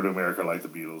right over to America like the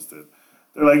Beatles did.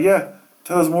 They're like, yeah,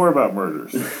 tell us more about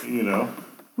murders,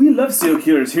 We love serial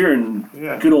killers here in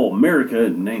Yeah. good old America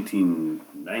in 19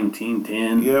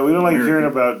 1910. Yeah, we don't like American. hearing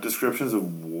about descriptions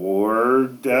of war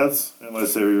deaths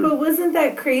unless they're. But wasn't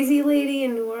that crazy lady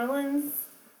in New Orleans?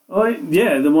 Oh,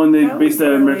 yeah, the one that That based was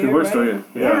the American earlier, Horror right? Story.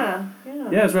 Yeah.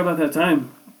 Yeah, it's right about that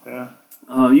time. Yeah.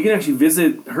 You can actually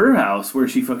visit her house where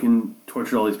she fucking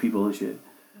tortured all these people and shit.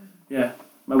 Yeah,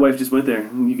 my wife just went there.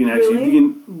 And you can actually,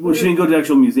 Really? well, she didn't go to the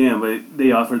actual museum, but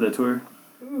they offered that tour.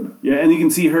 Yeah, and you can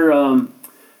see her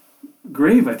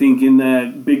grave, I think, in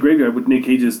that big graveyard with Nick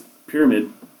Cage's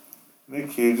pyramid.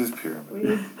 Nick Cage's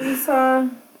pyramid. We saw.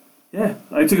 Yeah,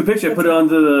 I took a picture. I put it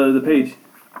onto the page.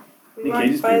 We Nick walked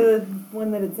Cage's by pyramid. the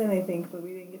one that it's in, I think, but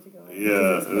we didn't get to go in. Yeah,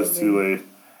 because it was closing. too late.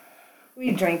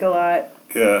 We drank a lot.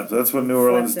 Yeah, that's what New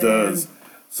Orleans Slept in. does.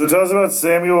 So tell us about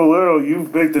Samuel Little.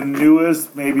 You've picked the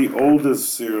newest, maybe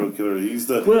oldest serial killer. He's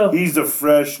the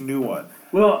fresh new one.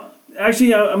 Well,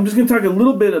 actually, I'm just going to talk a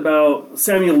little bit about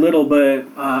Samuel Little, but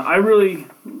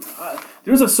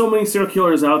there's so many serial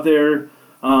killers out there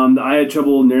that I had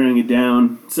trouble narrowing it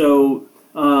down. So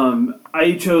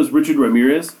I chose Richard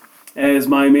Ramirez as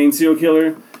my main serial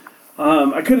killer.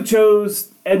 I could have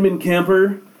chose Edmund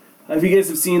Kemper. If you guys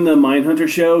have seen the Mindhunter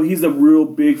show, he's the real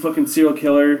big fucking serial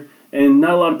killer, and not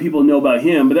a lot of people know about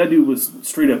him, but that dude was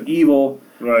straight up evil.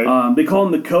 Right. They call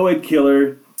him the co-ed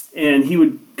killer, and he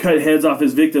would cut heads off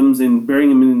his victims and bury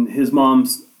them in his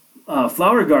mom's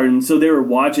flower garden, so they were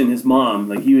watching his mom.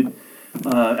 Like, he would...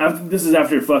 this is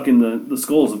after fucking the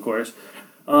skulls, of course.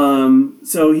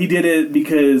 So he did it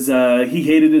because he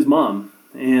hated his mom,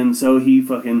 and so he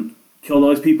fucking killed all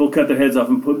these people, cut their heads off,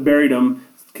 and buried them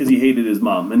because he hated his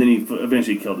mom, and then he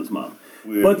eventually killed his mom.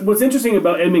 Weird. But what's interesting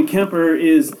about Edmund Kemper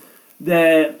is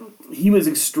that he was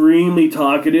extremely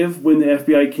talkative when the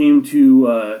FBI came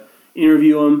to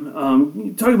interview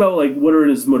him. Talk about like what are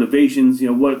his motivations,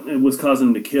 what was causing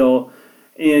him to kill,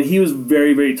 and he was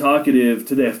very, very talkative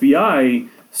to the FBI.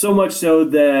 So much so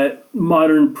that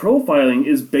modern profiling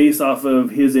is based off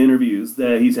of his interviews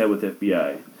that he's had with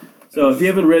FBI. So if you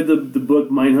haven't read the book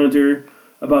Mindhunter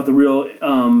about the real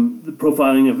the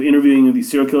profiling of interviewing of these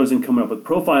serial killers and coming up with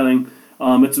profiling,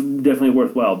 it's definitely a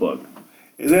worthwhile book.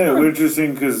 Isn't it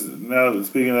interesting? Because now,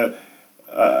 speaking of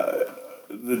that,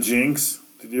 the Jinx.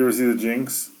 Did you ever see the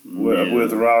Jinx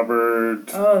with Robert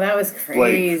Oh, that was Blake?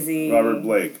 crazy. Robert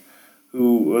Blake,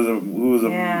 who was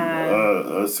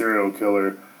Yeah. a serial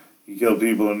killer. He killed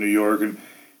people in New York, and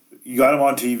you got him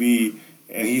on TV,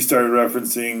 and he started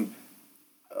referencing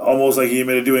almost like he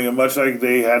admitted doing it, much like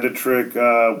they had to trick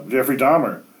Jeffrey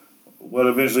Dahmer. What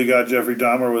eventually got Jeffrey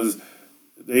Dahmer was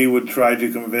they would try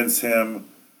to convince him.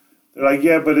 They're like,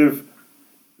 yeah, but if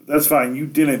that's fine, you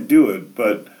didn't do it,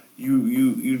 but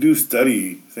you do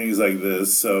study things like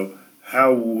this, so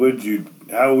how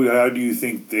do you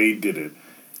think they did it?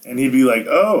 And he'd be like,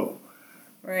 oh,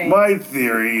 Right. my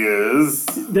theory is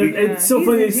It's so He's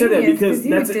funny a they said that genius, because 'cause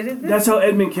you did it that's how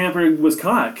Edmund Kemper was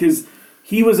caught, because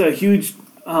he was a huge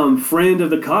friend of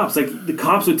the cops. Like, the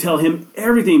cops would tell him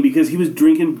everything because he was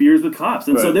drinking beers with cops,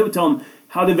 and so Right. they would tell him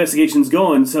how the investigation's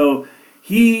going. So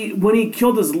when he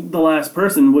killed the last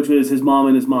person, which was his mom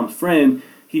and his mom's friend,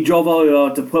 he drove all the way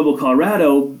out to Pueblo,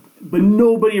 Colorado, but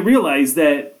nobody realized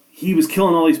that he was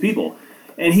killing all these people.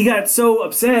 And he got so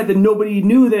upset that nobody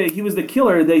knew that he was the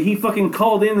killer that he fucking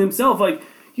called in himself, like,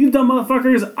 you dumb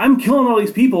motherfuckers, I'm killing all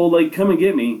these people, like, come and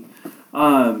get me.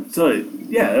 So,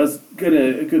 yeah, that was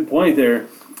a good point there.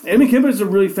 Edmund Kemper is a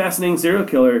really fascinating serial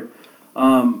killer.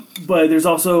 But there's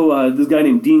also this guy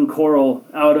named Dean Corll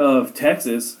out of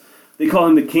Texas. They call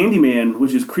him the Candyman,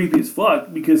 which is creepy as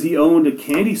fuck because he owned a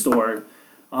candy store.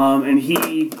 And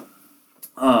he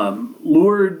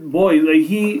lured boys. Like,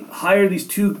 he hired these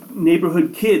two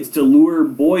neighborhood kids to lure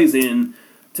boys in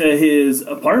to his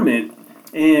apartment.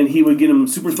 And he would get them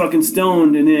super fucking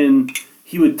stoned, and then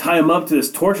he would tie them up to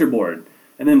this torture board.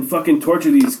 And then fucking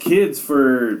torture these kids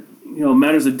for,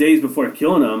 matters of days before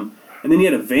killing them. And then he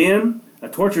had a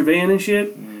torture van and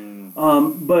shit.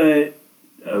 But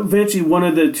eventually one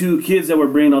of the two kids that were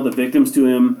bringing all the victims to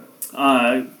him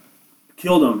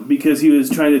killed him because he was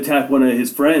trying to attack one of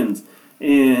his friends.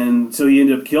 And so he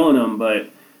ended up killing him. But,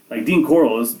 like, Dean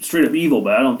Corll is straight up evil,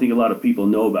 but I don't think a lot of people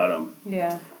know about him.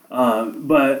 Yeah.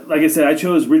 But, like I said, I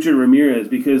chose Richard Ramirez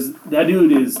because that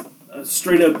dude is a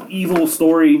straight up evil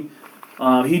story.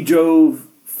 He drove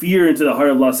fear into the heart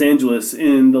of Los Angeles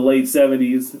in the late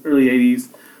 70s, early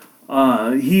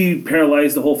 80s. He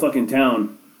paralyzed the whole fucking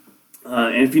town.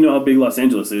 And if you know how big Los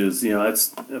Angeles is,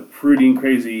 that's a pretty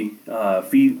crazy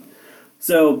feat.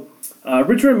 So,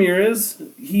 Richard Ramirez,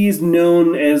 he's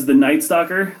known as the Night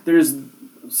Stalker. There's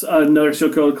another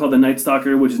show called The Night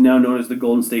Stalker, which is now known as the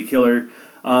Golden State Killer.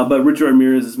 But Richard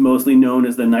Ramirez is mostly known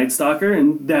as the Night Stalker,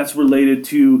 and that's related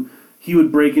to he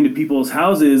would break into people's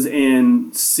houses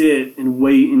and sit and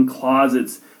wait in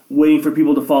closets, waiting for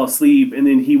people to fall asleep, and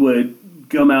then he would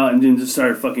come out and then just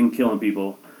start fucking killing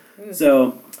people.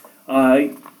 So,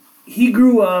 he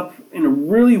grew up in a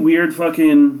really weird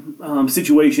fucking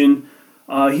situation.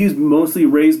 He was mostly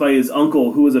raised by his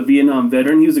uncle, who was a Vietnam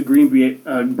veteran. He was a Green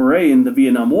Beret in the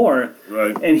Vietnam War.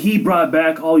 Right. And he brought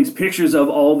back all these pictures of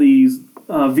all these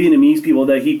Vietnamese people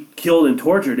that he killed and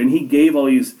tortured. And he gave all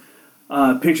these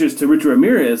pictures to Richard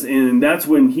Ramirez. And that's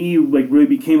when he like really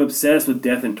became obsessed with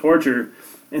death and torture.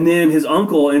 And then his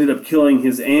uncle ended up killing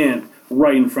his aunt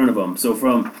right in front of him. So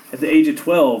from at the age of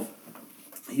 12,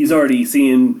 he's already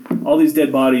seeing all these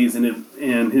dead bodies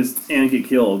and his aunt get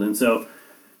killed. And so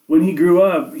when he grew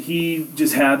up, he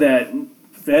just had that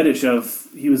fetish of,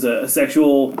 he was a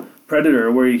sexual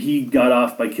predator where he got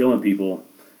off by killing people.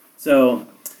 So,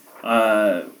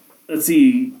 let's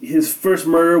see, his first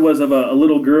murder was of a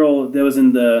little girl that was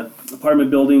in the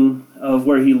apartment building of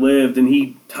where he lived, and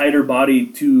he tied her body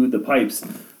to the pipes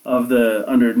of the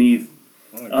underneath.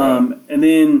 And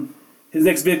then his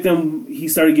next victim, he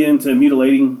started getting into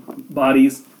mutilating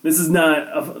bodies. This is not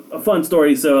a fun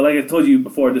story, so like I told you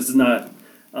before, this is not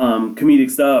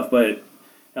comedic stuff, but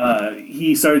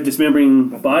he started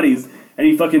dismembering bodies, and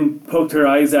he fucking poked her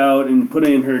eyes out and put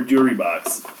it in her jewelry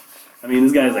box. I mean,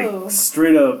 this guy's Whoa. like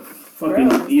straight up fucking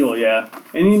Gross. evil, yeah.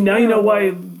 And now you know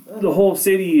why the whole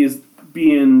city is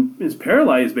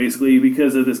paralyzed basically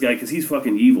because of this guy, because he's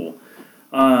fucking evil.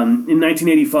 In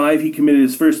 1985, he committed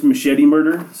his first machete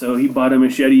murder. So he bought a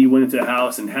machete, went into a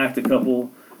house, and hacked a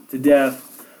couple to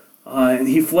death. And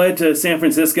he fled to San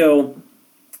Francisco,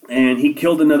 and he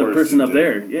killed another Of course person he up did.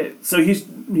 there. Yeah. So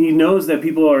he knows that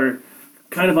people are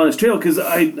kind of on his trail, because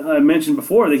I mentioned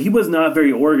before that he was not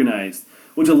very organized,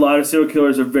 which a lot of serial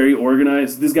killers are very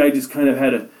organized. This guy just kind of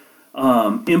had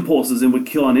impulses and would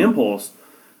kill on impulse.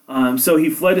 So he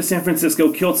fled to San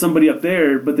Francisco, killed somebody up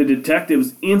there, but the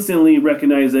detectives instantly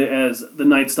recognized it as the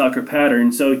Night Stalker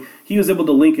pattern. So he was able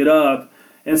to link it up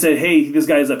and said, hey, this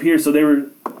guy's up here. So they were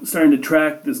starting to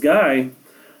track this guy.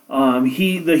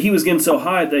 He was getting so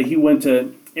hot that he went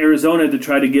to Arizona to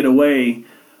try to get away.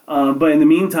 But in the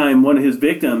meantime, one of his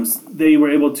victims, they were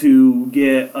able to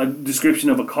get a description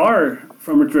of a car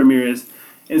from Richard Ramirez.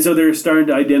 And so they're starting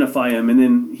to identify him. And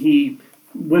then he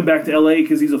went back to LA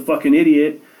because he's a fucking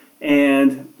idiot.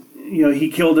 And, he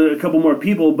killed a couple more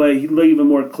people, but he left even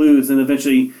more clues. And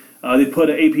eventually they put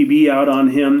an APB out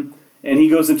on him. And he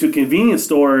goes into a convenience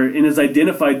store and is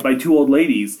identified by two old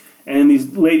ladies. And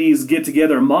these ladies get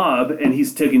together a mob, and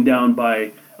he's taken down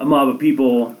by a mob of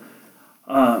people.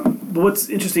 But what's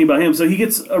interesting about him, so he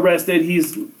gets arrested,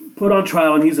 he's put on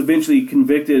trial, and he's eventually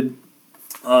convicted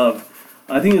of,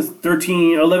 I think it's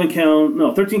 13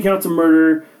 counts of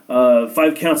murder,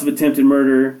 5 counts of attempted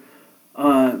murder.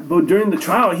 But during the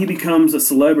trial, he becomes a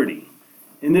celebrity.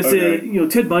 And this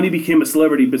is, Ted Bundy became a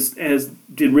celebrity, but as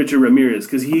did Richard Ramirez,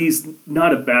 because he's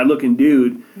not a bad-looking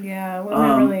dude. Yeah,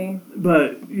 women really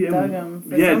But dug him.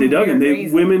 they dug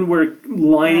him. Women were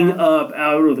lining up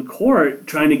out of the court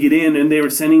trying to get in, and they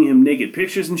were sending him naked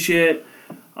pictures and shit.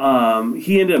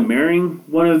 He ended up marrying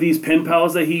one of these pen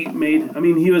pals that he made. I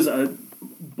mean, he was a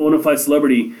bona fide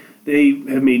celebrity. They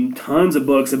have made tons of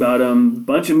books about him, a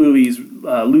bunch of movies.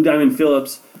 Lou Diamond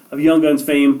Phillips of Young Guns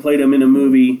fame played him in a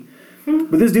movie.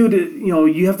 But this dude,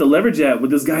 you have to leverage that.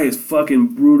 But this guy is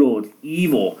fucking brutal,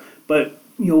 evil. But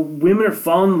women are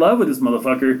falling in love with this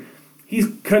motherfucker. He's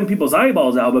cutting people's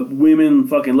eyeballs out, but women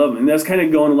fucking love him. And that's kind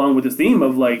of going along with this theme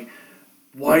of, like,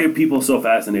 why are people so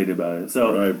fascinated about it?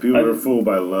 So Right, people are fooled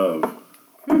by love.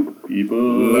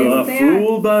 People are Yes, they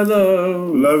fooled by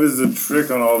love. Love is the trick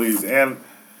on all these, and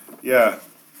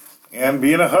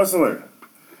being a hustler.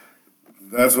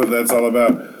 That's what that's all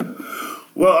about.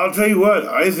 Well, I'll tell you what,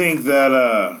 I think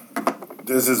that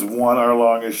this has won our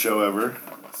longest show ever.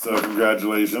 So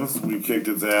congratulations, we kicked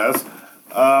its ass.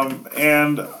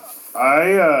 And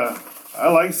I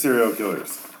like serial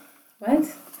killers. What?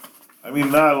 I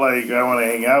mean, not like I want to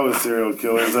hang out with serial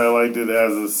killers. I liked it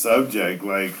as a subject.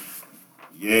 Like,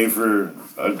 yay for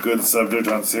a good subject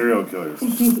on serial killers.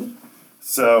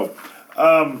 So,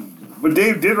 but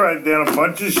Dave did write down a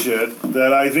bunch of shit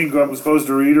that I think I'm supposed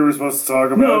to read or we're supposed to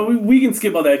talk about. No, we can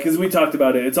skip all that because we talked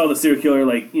about it. It's all the serial killer,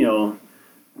 like, No,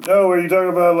 are you talking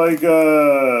about like,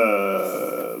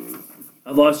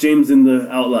 I lost James in the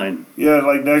outline. yeah,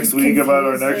 like next week about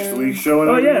our next Confused. week's show?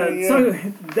 And Oh, yeah,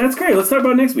 everything? so, that's great. Let's talk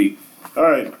about next week. All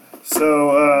right.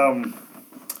 So,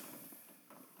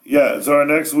 so our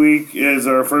next week is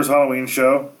our first Halloween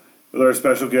show with our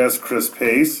special guest, Chris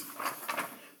Pace.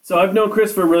 So I've known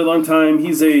Chris for a really long time.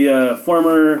 He's a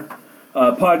former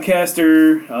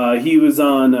podcaster. He was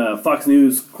on Fox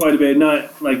News quite a bit,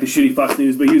 not like the shitty Fox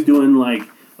News, but he was doing like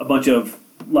a bunch of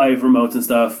live remotes and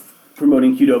stuff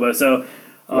promoting Qdoba. So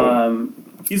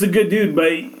he's a good dude,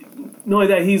 but not only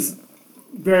that, he's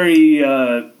very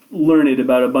learned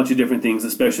about a bunch of different things,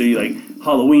 especially like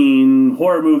Halloween,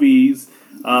 horror movies,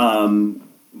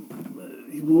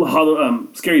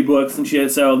 scary books and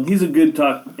shit. So he's a good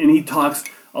talk, and he talks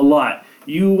a lot.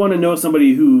 You want to know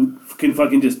somebody who can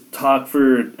fucking just talk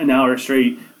for an hour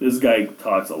straight? This guy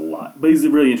talks a lot, but he's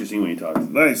really interesting when he talks.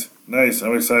 Nice.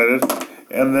 I'm excited.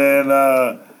 And then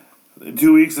in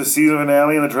 2 weeks, the season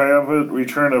finale and the triumphant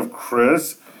return of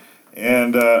Chris.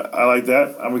 And I like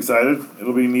that. I'm excited.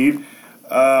 It'll be neat.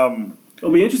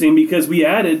 It'll be interesting because we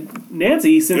added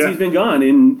Nancy since Yeah. he's been gone,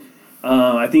 and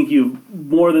I think you've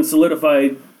more than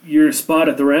solidified your spot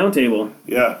at the round table.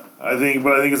 Yeah, I think it's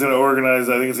going to organize.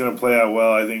 I think it's going to play out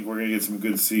well. I think we're going to get some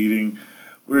good seating.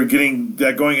 We're getting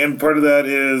that going, and part of that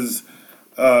is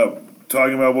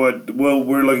talking about what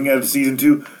we're looking at season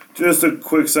 2. Just a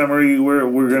quick summary.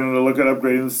 We're going to look at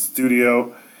upgrading the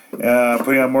studio,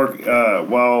 putting out more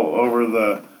while over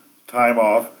the time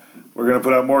off. We're going to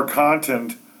put out more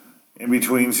content in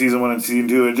between season 1 and season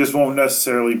 2. It just won't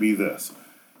necessarily be this.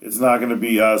 It's not going to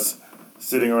be us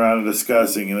sitting around and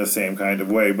discussing in the same kind of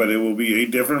way, but it will be a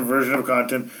different version of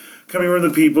content coming from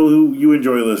the people who you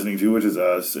enjoy listening to, which is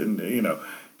us, and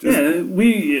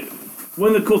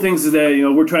One of the cool things is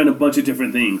that we're trying a bunch of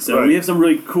different things. So Right. we have some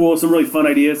really cool, some really fun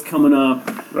ideas coming up.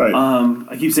 Right.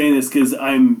 I keep saying this because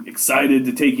I'm excited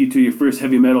to take you to your first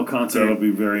heavy metal concert. that'll be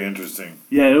very interesting.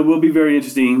 Yeah, it will be very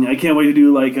interesting. I can't wait to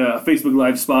do like a Facebook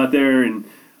Live spot there and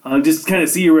just kind of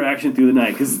see your reaction through the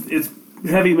night because it's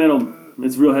heavy metal.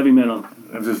 It's real heavy metal.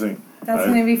 Interesting. That's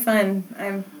going to be fun.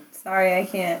 I'm sorry I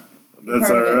can't. That's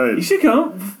part all of it. right. You should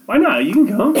come. Why not? You can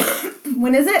come.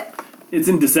 When is it? It's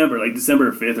in December, like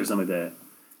December 5th or something like that.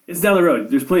 It's down the road.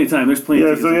 There's plenty of time. There's plenty Yeah,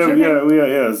 of so tickets.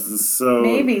 yeah. So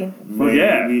Maybe.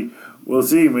 Yeah. We'll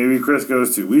see. Maybe Chris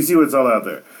goes too. We see what's all out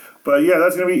there. But yeah,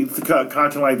 that's gonna be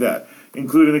content like that,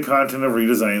 including the content of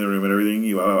redesigning the room and everything.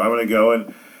 I'm gonna go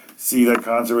and see that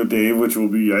concert with Dave, which will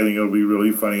be. I think it'll be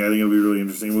really funny. I think it'll be really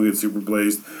interesting. We'll get super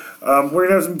blazed. We're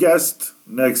gonna have some guests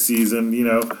next season.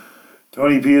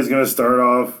 Tony P is gonna start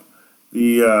off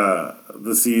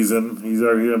the season. He's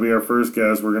gonna be our first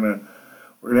guest. We're gonna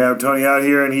have Tony out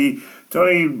here, and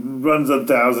Tony runs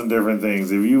 1,000 different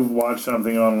things. If you've watched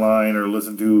something online or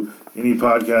listened to any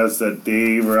podcast that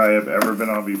Dave or I have ever been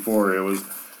on before, it was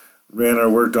ran or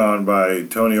worked on by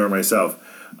Tony or myself.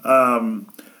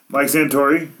 Mike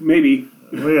Santori, Maybe.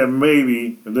 yeah,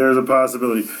 maybe there's a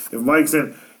possibility. If Mike's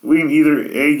in, we can either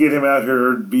A, get him out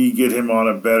here, or B, get him on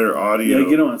a better audio. Yeah,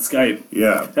 get on Skype.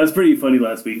 Yeah. That's pretty funny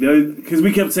last week. Because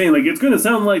we kept saying, like, it's going to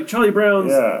sound like Charlie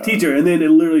Brown's Yeah. teacher. And then it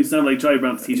literally sounded like Charlie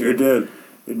Brown's teacher. It did.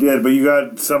 But you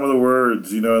got some of the words,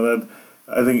 that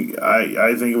I think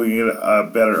we can get a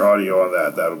better audio on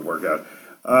that. That would work out.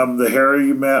 The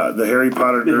Harry Potter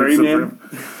The Nerd Harry Supreme. Man?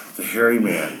 The Harry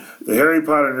Man. The Harry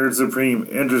Potter Nerd Supreme.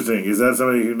 Interesting. Is that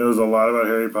somebody who knows a lot about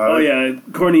Harry Potter? Oh, yeah.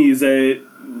 Courtney is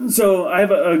So I have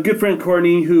a good friend,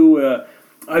 Courtney, who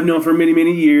I've known for many,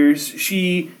 many years.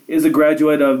 She is a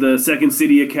graduate of the Second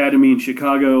City Academy in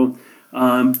Chicago.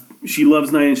 She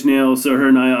loves Nine Inch Nails, so her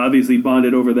and I obviously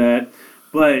bonded over that.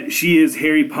 But she is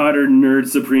Harry Potter nerd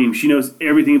supreme. She knows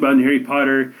everything about Harry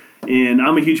Potter, and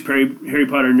I'm a huge Harry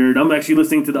Potter nerd. I'm actually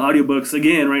listening to the audiobooks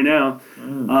again right now.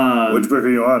 Which book are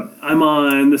you on? I'm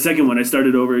on the second one. I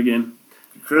started over again.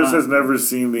 Chris has never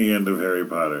seen the end of Harry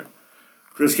Potter.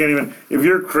 Chris can't even. If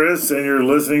you're Chris and you're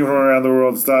listening from around the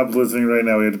world, stop listening right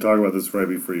now. We have to talk about this right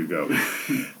before you go.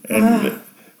 And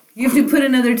You have to put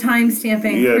another timestamp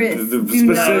in, yeah, Chris. Do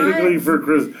specifically not, for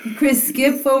Chris. Chris,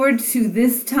 skip forward to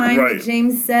this time Right. that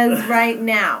James says right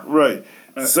now. Right.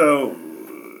 So,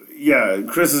 yeah,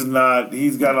 Chris is not.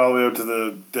 He's gotten all the way up to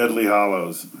the Deadly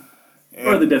Hollows.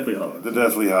 Or the Deathly Hallows. The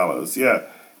Deathly Hollows, yeah.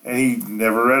 And he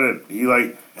never read it. He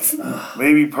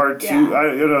maybe part 2.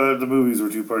 Yeah. The movies were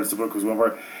 2 parts. The book was 1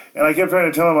 part. And I kept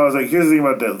trying to tell him, I was like, here's the thing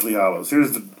about Deathly Hollows.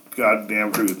 Here's the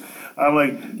goddamn truth. I'm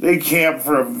like, they camp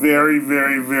for a very,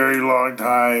 very, very long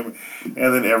time, and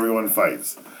then everyone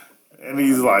fights. And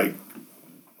he's like,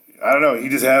 I don't know. He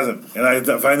just hasn't. And I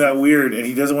find that weird, and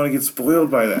he doesn't want to get spoiled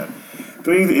by that.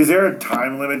 Is there a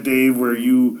time limit, Dave, where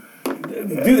you... Dude,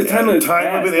 the time limit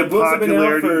and the books have been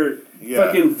out for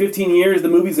fucking 15 years. The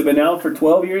movies have been out for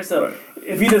 12 years. So Right.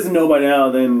 if he doesn't know by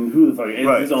now, then who the fuck? It's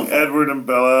Right. his own fault. Edward and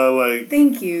Bella, like...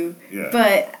 Thank you. Yeah.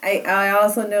 But I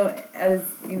also know, as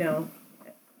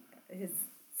his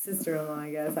sister-in-law,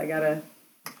 I guess, I gotta...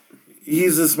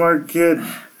 He's a smart kid.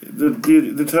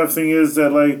 The tough thing is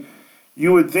that, like,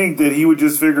 you would think that he would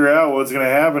just figure out what's going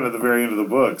to happen at the very end of the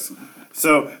books.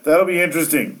 So that'll be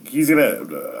interesting. He's going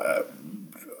to,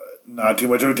 not too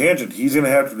much of a tangent, he's going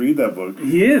to have to read that book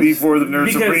He is. before the Nerd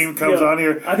Because, Supreme comes on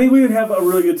here. I think we would have a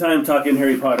really good time talking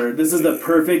Harry Potter. This is the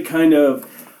perfect kind of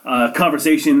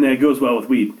conversation that goes well with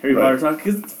weed. Harry Right. Potter talk,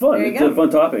 because it's fun. There you It's go. a fun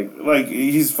topic. Like,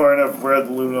 he's far enough, we're at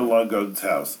the Luna Lovegood's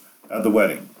house at the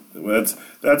wedding. That's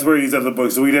where he's at the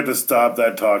book, so we'd have to stop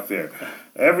that talk there.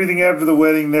 Everything after the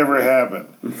wedding never happened.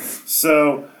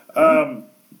 So,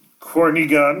 Courtney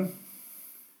Gunn.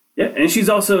 Yeah, and she's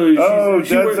also...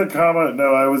 she That's work- a comment.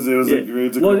 No, it's a Well,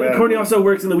 grammatical- Courtney also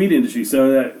works in the weed industry,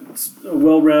 so that's a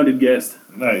well-rounded guest.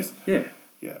 Nice. Yeah.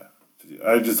 Yeah.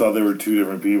 I just thought there were two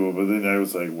different people, but then I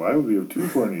was like, why would we have two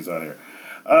Courtneys on here?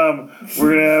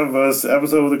 We're going to have an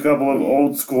episode with a couple of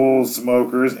old school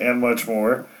smokers and much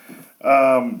more.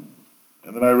 And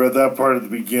then I read that part at the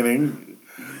beginning.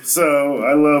 So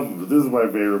this is my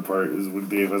favorite part, is when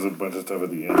Dave has a bunch of stuff at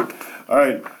the end. All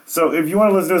right. So if you want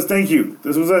to listen to us, thank you.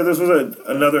 This was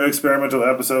another experimental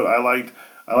episode. I liked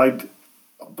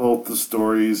both the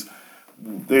stories.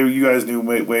 You guys knew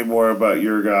way more about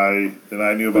your guy than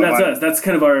I knew about But that's mine. us. That's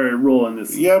kind of our role in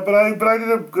this. Yeah, but I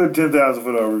did a good 10,000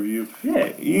 foot overview.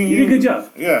 Yeah. You did a good job.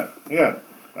 Yeah.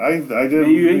 I did.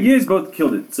 You guys both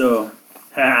killed it, so...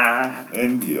 Ha!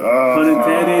 And Pun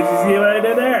intended. You see what I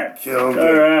did there? killed All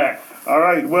it. right. All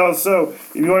right. Well, so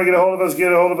if you want to get a hold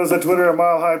of us at Twitter at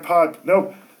Mile High Pod.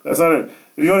 Nope, that's not it.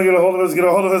 If you want to get a hold of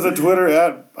us at Twitter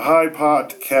at High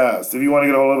Podcast. If you want to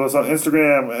get a hold of us on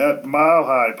Instagram at Mile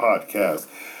High Podcast.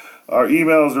 Our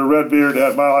emails are redbeard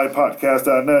at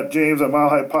milehighpodcast.net, James at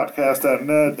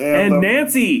milehighpodcast.net, And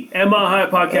Nancy at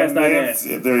milehighpodcast.net.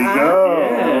 Nancy, there you go.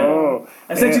 yeah. Oh.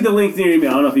 I sent you the link to your email.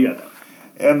 I don't know if you got that.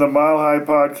 And the Mile High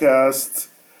Podcast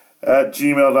at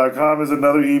gmail.com is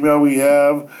another email we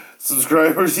have.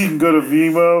 Subscribers, you can go to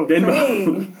Vimo.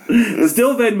 Venmo. Hey,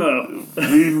 Still Venmo.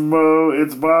 Vimo,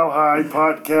 it's Mile High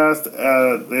Podcast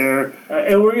there.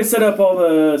 And we're going to set up all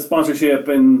the sponsorship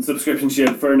and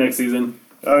subscriptionship for next season.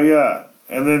 Oh, yeah.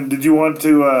 And then did you want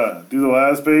to do the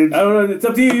last page? I don't know. It's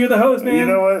up to you. You're the host, man. You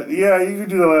know what? Yeah, you can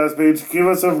do the last page. Give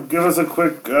us a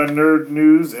quick nerd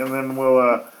news, and then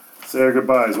we'll say our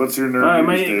goodbyes. What's your nerd news,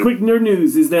 My Dave? quick nerd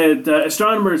news is that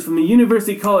astronomers from the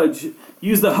University College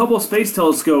used the Hubble Space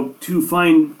Telescope to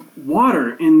find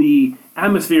water in the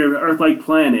atmosphere of an Earth-like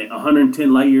planet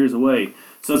 110 light years away.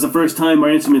 So it's the first time our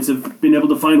instruments have been able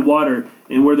to find water,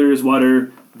 and where there is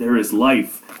water, there is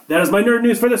life. That is my nerd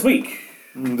news for this week.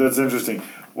 That's interesting.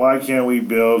 Why can't we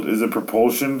build? Is it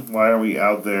propulsion? Why are we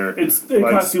out there? It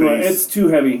like costs too much. space? It's too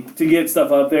heavy to get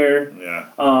stuff out there. Yeah.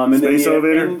 And Space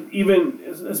elevator? and even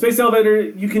a space elevator,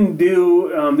 you can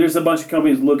do. There's a bunch of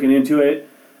companies looking into it,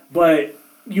 but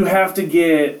you have to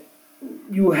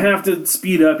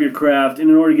speed up your craft, and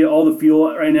in order to get all the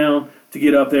fuel right now to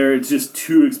get up there, it's just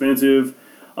too expensive.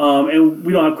 And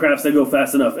we don't have crafts that go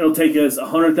fast enough. It'll take us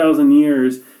 100,000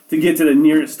 years to get to the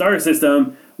nearest star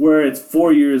system, where it's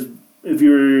 4 years if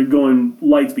you're going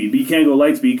light speed. But you can't go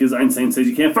light speed because Einstein says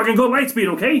you can't fucking go light speed,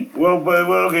 okay? But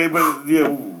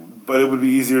it would be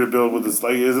easier to build with this.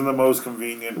 Like, isn't the most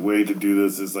convenient way to do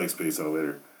this is like space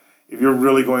elevator? If you're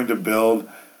really going to build,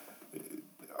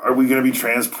 are we going to be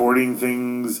transporting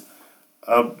things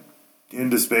up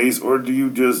into space, or do you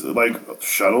just like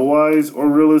shuttle wise, or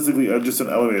realistically just an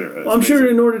elevator? Well, I'm sure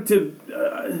in order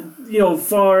to,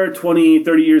 far 20,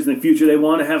 30 years in the future, they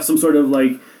want to have some sort of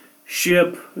like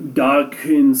ship, dock,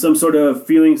 and some sort of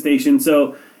fueling station.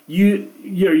 So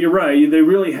you're right. They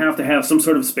really have to have some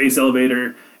sort of space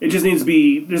elevator. It just needs to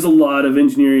be. There's a lot of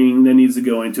engineering that needs to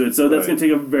go into it. So that's going to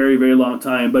take a very, very long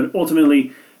time. But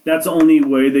ultimately, that's the only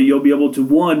way that you'll be able to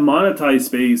monetize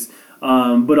space,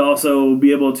 but also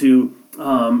be able to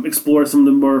explore some of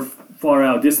the more far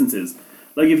out distances.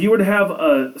 Like if you were to have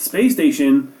a space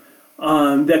station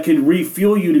that could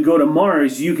refuel you to go to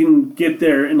Mars, you can get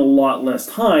there in a lot less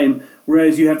time.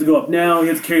 Whereas you have to go up now, you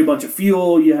have to carry a bunch of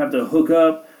fuel, you have to hook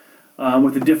up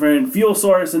with a different fuel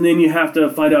source, and then you have to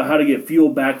find out how to get fuel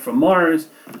back from Mars.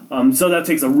 So that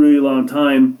takes a really long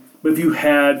time. But if you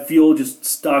had fuel just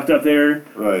stocked up there,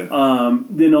 Right.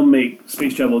 then it'll make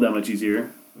space travel that much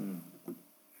easier.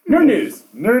 Nerd news.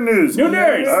 Nerd news. New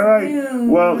nerds. All right.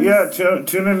 Well, yeah.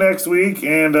 Tune in next week,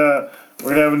 and we're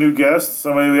gonna have a new guest.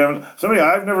 Somebody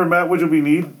I've never met, which will be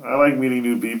neat. I like meeting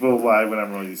new people live when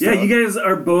I'm really. Yeah, you guys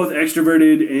are both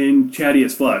extroverted and chatty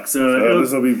as fuck. So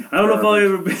this will be. I don't know if I'll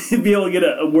ever be able to get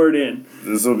a word in.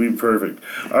 This will be perfect.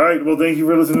 All right. Well, thank you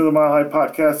for listening to the Mile High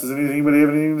Podcast. Does anybody have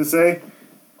anything to say?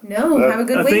 No, have a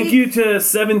good week. Thank you to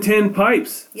 710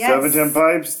 Pipes. Yes. 710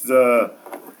 Pipes.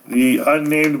 the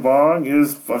unnamed bong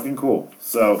is fucking cool.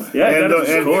 So Yeah, and, that is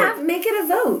and cool. Make it a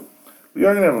vote. we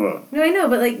are gonna have a vote. No, I know,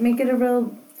 but like make it a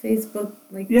real Facebook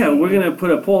like. Yeah, thing. we're gonna put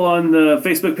a poll on the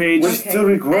Facebook page. We're Okay. still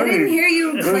recording. I didn't hear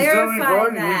you We're still clarify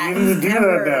recording. that. We need to do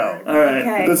ever. that now. All right.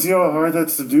 Okay. Because you know how hard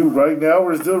that's to do right now.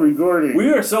 We're still recording. We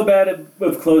are so bad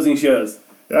at closing shows.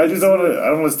 I just don't want to. I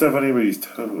don't want to step on anybody's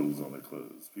toes on the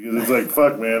close because it's like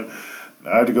fuck, man.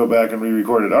 Now I have to go back and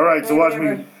re-record it. All right, so watch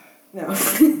me. No.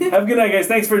 Have a good night, guys.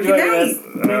 Thanks for joining night. us.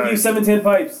 Thank you, right. 710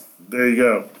 Pipes. There you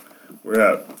go. We're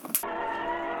out.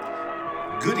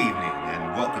 Good evening and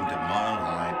welcome to Mile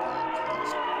High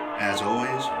Podcast. As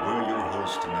always, we're your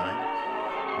hosts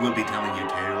tonight. We'll be telling you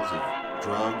tales of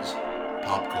drugs,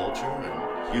 pop culture,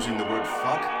 and using the word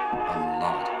fuck a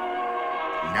lot.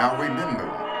 Now remember,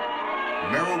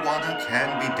 marijuana can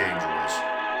be dangerous.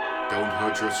 Don't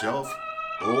hurt yourself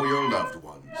or your loved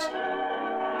ones.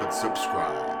 But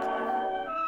subscribe.